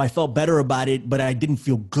 so I felt better about it, but I didn't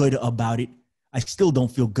feel good about it. I still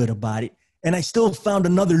don't feel good about it. And I still found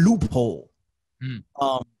another loophole.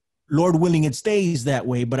 Lord willing, it stays that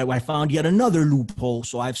way, but I found yet another loophole.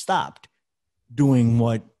 So I've stopped doing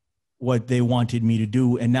what they wanted me to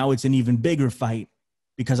do. And now it's an even bigger fight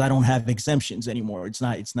because I don't have exemptions anymore. It's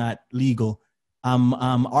not legal. I'm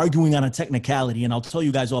arguing on a technicality, and I'll tell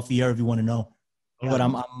you guys off the air if you want to know. Yeah.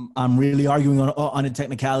 But I'm really arguing on a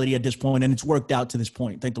technicality at this point, and it's worked out to this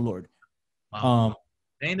point. Thank the Lord. Wow.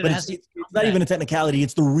 But it's not even a technicality.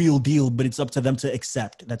 It's the real deal, but it's up to them to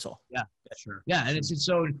accept. That's all. Yeah, sure. Yeah, and it's just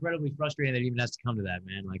so incredibly frustrating that it even has to come to that,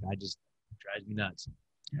 man. Like, it drives me nuts.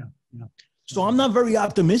 Yeah. So I'm not very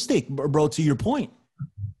optimistic, bro, to your point.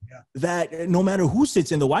 Yeah. That no matter who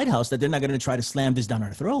sits in the White House, that they're not going to try to slam this down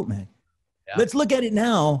our throat, man. Yeah. Let's look at it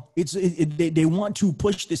now. They want to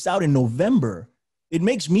push this out in November. It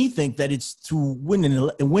makes me think that it's to win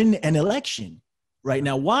an election right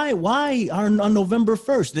now. Why on November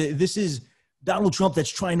 1st? This is Donald Trump that's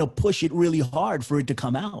trying to push it really hard for it to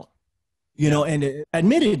come out. You know, and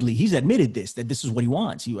admittedly, he's admitted that this is what he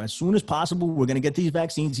wants. As soon as possible, we're going to get these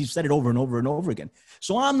vaccines. He's said it over and over and over again.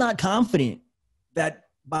 So I'm not confident that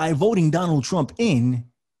by voting Donald Trump in,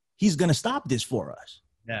 he's going to stop this for us.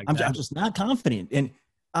 Yeah, exactly. I'm just not confident. And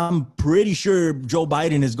I'm pretty sure Joe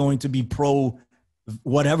Biden is going to be pro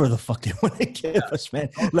whatever the fuck they want to give us, man.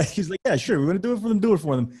 Like, he's like, yeah, sure, we're going to do it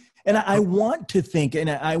for them. And I want to think, and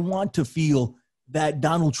I want to feel that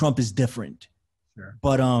Donald Trump is different. Sure.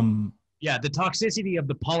 But, yeah, the toxicity of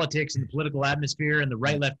the politics and the political atmosphere and the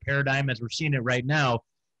right-left paradigm as we're seeing it right now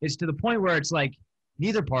is to the point where it's like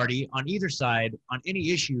neither party on either side on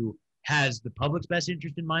any issue has the public's best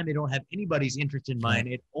interest in mind. They don't have anybody's interest in mind.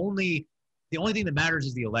 The only thing that matters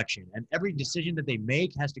is the election. And every decision that they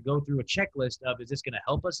make has to go through a checklist of, is this going to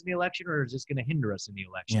help us in the election or is this going to hinder us in the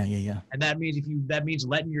election? Yeah. And that means that means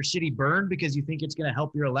letting your city burn because you think it's going to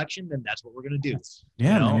help your election, then that's what we're going to do.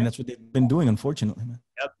 Yeah, man, that's what they've been doing, unfortunately, man.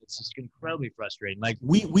 Yep, it's just incredibly frustrating. Like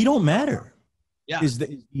we don't matter. Yeah, is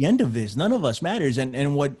the end of this. None of us matters.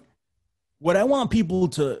 And what I want people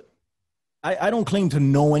to, I don't claim to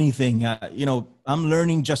know anything. You know, I'm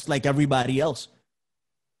learning just like everybody else.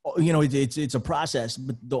 You know, it's a process.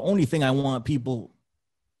 But the only thing I want people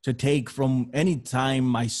to take from any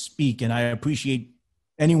time I speak, and I appreciate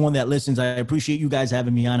anyone that listens. I appreciate you guys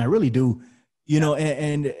having me on. I really do. You know,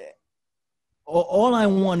 and all I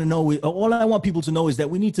want people to know is that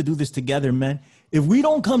we need to do this together, man. If we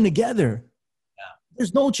don't come together,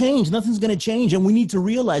 there's no change. Nothing's going to change. And we need to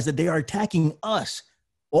realize that they are attacking us.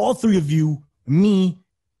 All three of you, me,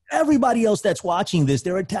 everybody else that's watching this,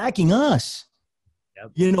 they're attacking us.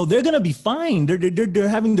 Yep. You know, they're going to be fine. They're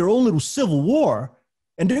having their own little civil war,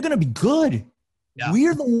 and they're going to be good. Yeah.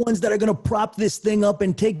 We're the ones that are going to prop this thing up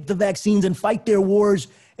and take the vaccines and fight their wars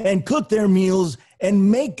and cook their meals and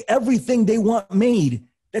make everything they want made.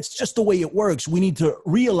 That's just the way it works. We need to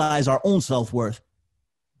realize our own self-worth.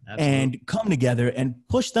 Absolutely. And come together and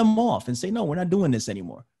push them off and say, no, we're not doing this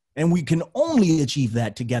anymore. And we can only achieve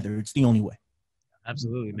that together. It's the only way.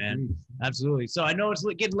 Absolutely, man. Absolutely. So I know it's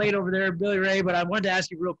getting late over there, Billy Ray, but I wanted to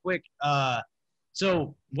ask you real quick.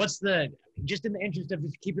 So what's just in the interest of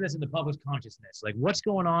just keeping this in the public's consciousness, like what's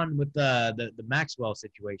going on with the Maxwell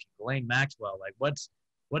situation, Ghislaine Maxwell? Like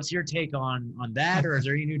what's your take on that? Or is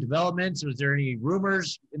there any new developments? Or is there any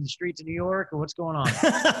rumors in the streets of New York, or what's going on?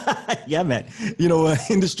 Yeah, man. You know,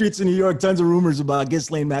 in the streets of New York, tons of rumors about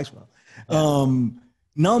Ghislaine Maxwell.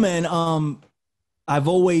 No, man. I've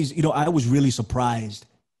always, I was really surprised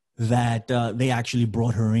that they actually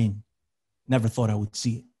brought her in. Never thought I would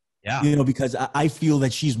see it. Yeah. Because I feel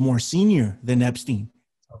that she's more senior than Epstein,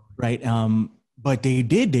 right? But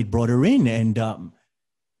they brought her in, and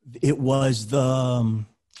it was the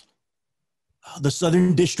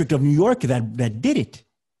Southern District of New York that did it,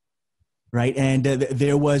 right? And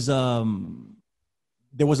there was a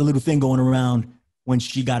little thing going around when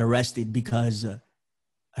she got arrested because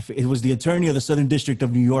it was the attorney of the Southern District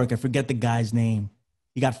of New York. I forget the guy's name.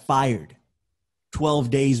 He got fired 12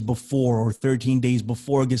 days before or 13 days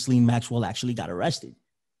before Ghislaine Maxwell actually got arrested.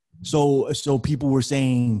 So people were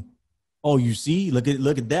saying, "Oh, you see, look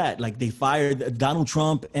at that! Like they fired Donald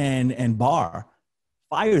Trump and Barr,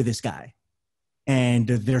 fire this guy, and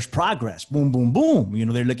there's progress. Boom, boom, boom.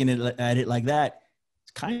 They're looking at it like that.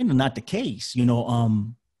 It's kind of not the case.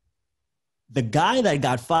 The guy that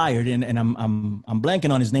got fired, and I'm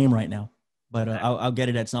blanking on his name right now, but I'll get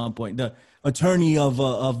it at some point. The attorney of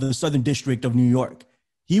the Southern District of New York,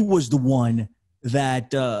 he was the one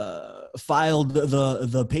that filed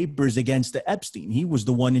the papers against Epstein. He was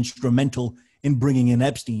the one instrumental in bringing in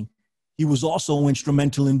Epstein. He was also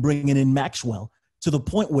instrumental in bringing in Maxwell, to the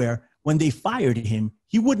point where when they fired him,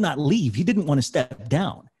 he would not leave. He didn't want to step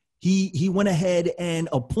down. He went ahead and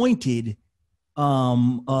appointed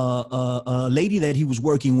a lady that he was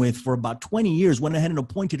working with for about 20 years, went ahead and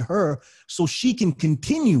appointed her so she can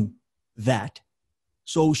continue that.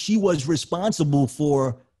 So she was responsible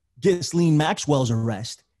for Ghislaine Maxwell's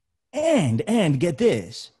arrest. And get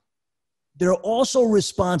this, they're also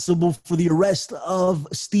responsible for the arrest of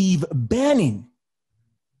Steve Bannon.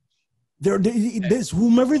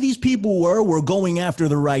 Whomever these people were going after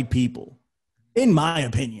the right people, in my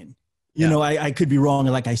opinion. I could be wrong,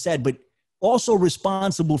 like I said, but also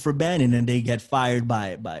responsible for Bannon, and they get fired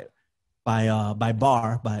by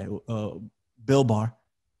Bill Barr,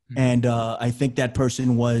 and I think that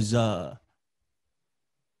person was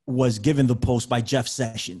given the post by Jeff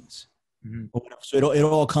Sessions. Mm-hmm. So it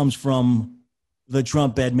all comes from the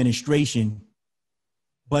Trump administration,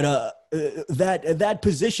 but that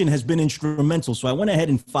position has been instrumental. So I went ahead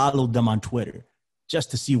and followed them on Twitter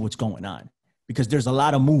just to see what's going on, because there's a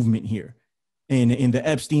lot of movement here. In the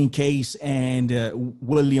Epstein case and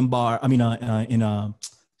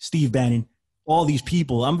Steve Bannon, all these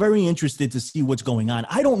people. I'm very interested to see what's going on.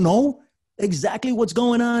 I don't know exactly what's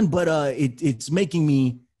going on, but it's making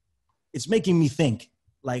me think,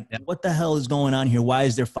 like, what the hell is going on here? Why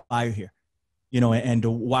is there fire here? And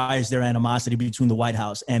why is there animosity between the White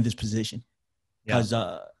House and this position? Because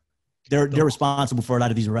they're responsible for a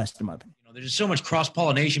lot of these arrests, in my opinion. There's just so much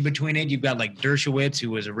cross-pollination between it. You've got like Dershowitz,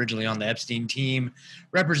 who was originally on the Epstein team,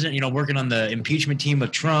 working on the impeachment team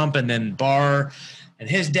of Trump, and then Barr and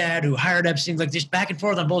his dad, who hired Epstein. Like, just back and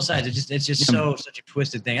forth on both sides. It's just such a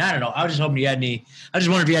twisted thing. I don't know. I was just hoping I just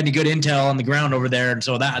wondered if you had any good intel on the ground over there. And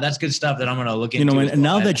so that's good stuff that I'm going to look into. And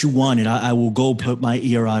now that you want it, I will go put my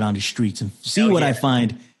ear out on the streets and see what I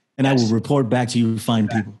find, and I will report back to you fine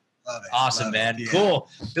people. Awesome, man. Yeah. Cool.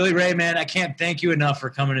 Billy Ray, man, I can't thank you enough for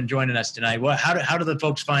coming and joining us tonight. How do the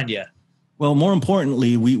folks find you? Well, more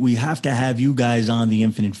importantly, we have to have you guys on the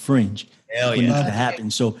Infinite Fringe. Hell yeah. To happen.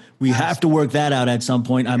 So we have to work that out at some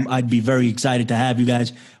point. I'd be very excited to have you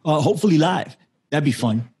guys, hopefully live. That'd be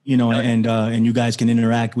fun, and you guys can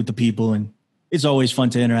interact with the people, and it's always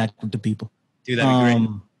fun to interact with the people. Dude, that'd be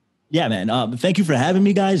great. Yeah, man. Thank you for having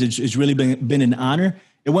me, guys. It's really been an honor.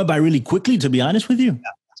 It went by really quickly, to be honest with you.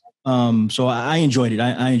 Yeah. So I enjoyed it.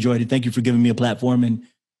 I enjoyed it. Thank you for giving me a platform,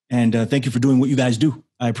 and thank you for doing what you guys do.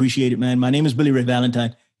 I appreciate it, man. My name is Billy Ray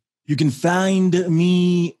Valentine. You can find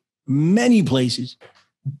me many places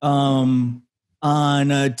on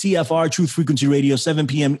TFR, Truth Frequency Radio, 7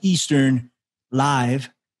 p.m. Eastern,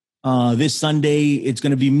 live. This Sunday, it's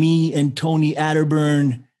going to be me and Tony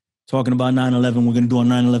Atterburn talking about 9/11. We're going to do a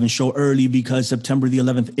 9/11 show early because September the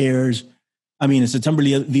 11th airs. September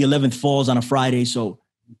the 11th falls on a Friday, so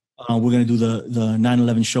we're going to do the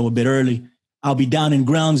 9/11 show a bit early. I'll be down in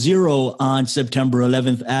Ground Zero on September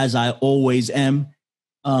 11th, as I always am,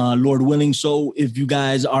 Lord willing. So if you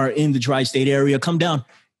guys are in the tri-state area, come down.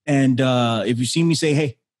 And if you see me, say,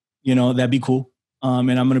 hey, that'd be cool.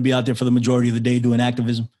 And I'm going to be out there for the majority of the day doing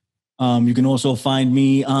activism. You can also find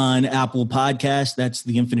me on Apple Podcast. That's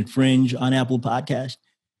the Infinite Fringe on Apple Podcast.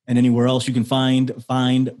 And anywhere else you can find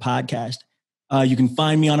podcast. You can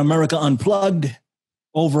find me on America Unplugged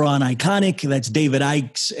over on Iconic. That's David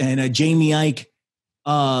Icke's and Jamie Ike,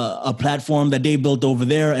 a platform that they built over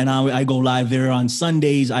there. And I go live there on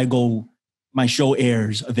Sundays. My show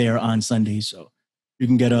airs there on Sundays. So you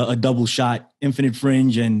can get a double shot, Infinite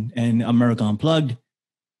Fringe and America Unplugged.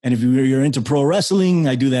 And if you're into pro wrestling,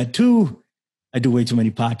 I do that too. I do way too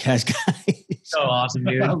many podcasts, guys. So awesome,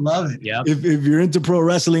 dude. I love it. Yep. If you're into pro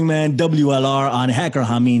wrestling, man, WLR on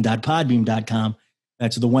hackerhameen.podbeam.com.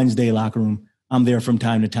 That's the Wednesday locker room. I'm there from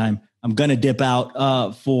time to time. I'm going to dip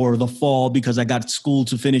out for the fall because I got school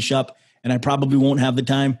to finish up and I probably won't have the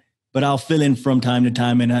time, but I'll fill in from time to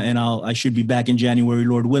time and I should be back in January,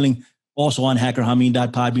 Lord willing. Also on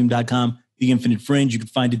hackerhameen.podbeam.com, The Infinite Fringe. You can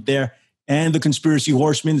find it there. And The Conspiracy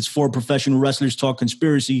Horsemen. It's 4 professional wrestlers talk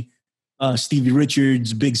conspiracy. Stevie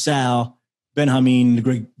Richards, Big Sal, Ben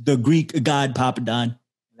Hameen, the Greek god Papadon.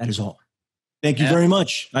 That is all. Thank you very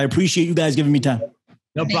much. I appreciate you guys giving me time.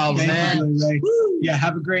 No problem, man. Yeah,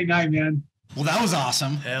 have a great night, man. Well, that was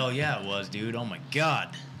awesome. Hell yeah, it was, dude. Oh my God.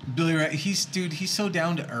 Billy Ray, he's so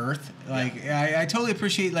down to earth. Like, I totally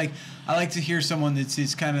appreciate, like, I like to hear someone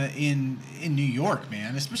that's kind of in New York,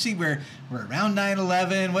 man, especially where we're around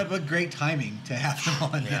 9/11. What great timing to have him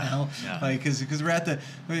on, you know? Yeah. Like, because we're at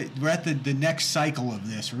the next cycle of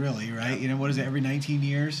this, really, right? You know, what is it, every 19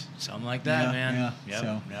 years? Something like that, man. Yeah. Yep.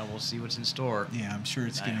 So, now we'll see what's in store. yeah, I'm sure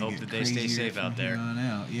it's I going to hope get that they stay crazier safe out from there. here on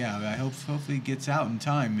out. Yeah, I hopefully it gets out in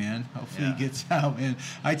time, man. Hopefully Yeah. it gets out. And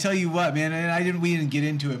I tell you what, man, and we didn't get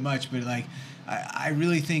into it much, but like, I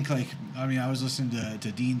really think, like, I mean, I was listening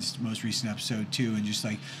to Dean's most recent episode too, and just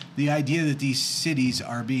like the idea that these cities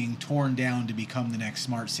are being torn down to become the next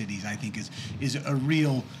smart cities, I think is a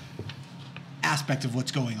real aspect of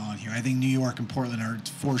what's going on here. I think New York and Portland are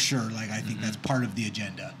for sure. Like, I think that's part of the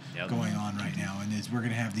agenda going on right now, and as we're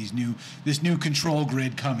going to have this new control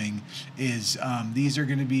grid coming, is these are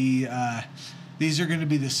going to be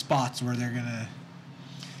the spots where they're going to.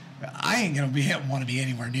 I ain't gonna want to be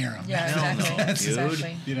anywhere near them. Yeah, exactly.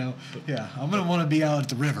 Exactly. You know, I'm gonna want to be out at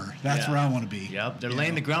the river. That's where I want to be. Yep, they're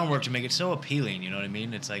laying the groundwork to make it so appealing. You know what I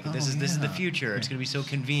mean? It's like this is the future. It's gonna be so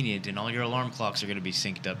convenient, and all your alarm clocks are gonna be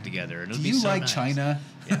synced up together. And Do you like China?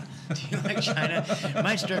 Yeah. Do you like China?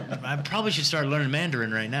 I probably should start learning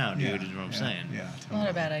Mandarin right now, dude. Is what I'm saying. Yeah, totally.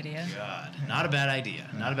 Not a bad idea. God, not a bad idea.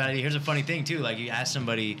 Not a bad idea. Here's a funny thing too. Like, you ask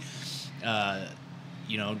somebody,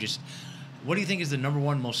 just. What do you think is the number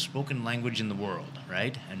one most spoken language in the world,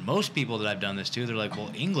 right? And most people that I've done this to, they're like, well,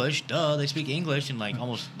 English, duh, they speak English in like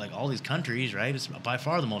almost like all these countries, right? It's by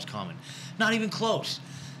far the most common. Not even close,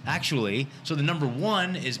 actually. So the number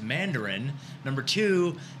 1 is Mandarin. Number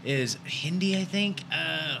 2 is Hindi, I think,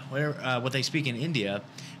 what they speak in India.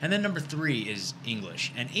 And then number 3 is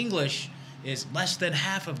English. And English is less than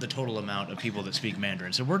half of the total amount of people that speak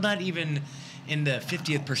Mandarin. So we're not even in the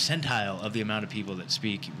 50th percentile of the amount of people that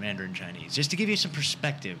speak Mandarin Chinese, just to give you some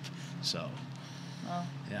perspective. So,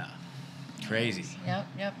 yeah, crazy. Yep.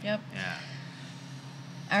 Yeah.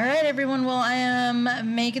 All right, everyone. Well, I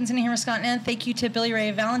am Megan sitting here with Scott and Ed. Thank you to Billy Ray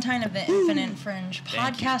Valentine of the Infinite Fringe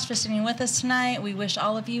Podcast for sitting with us tonight. We wish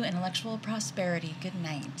all of you intellectual prosperity. Good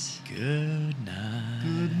night. Good night.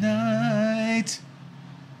 Good night.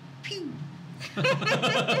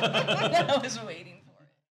 I was waiting.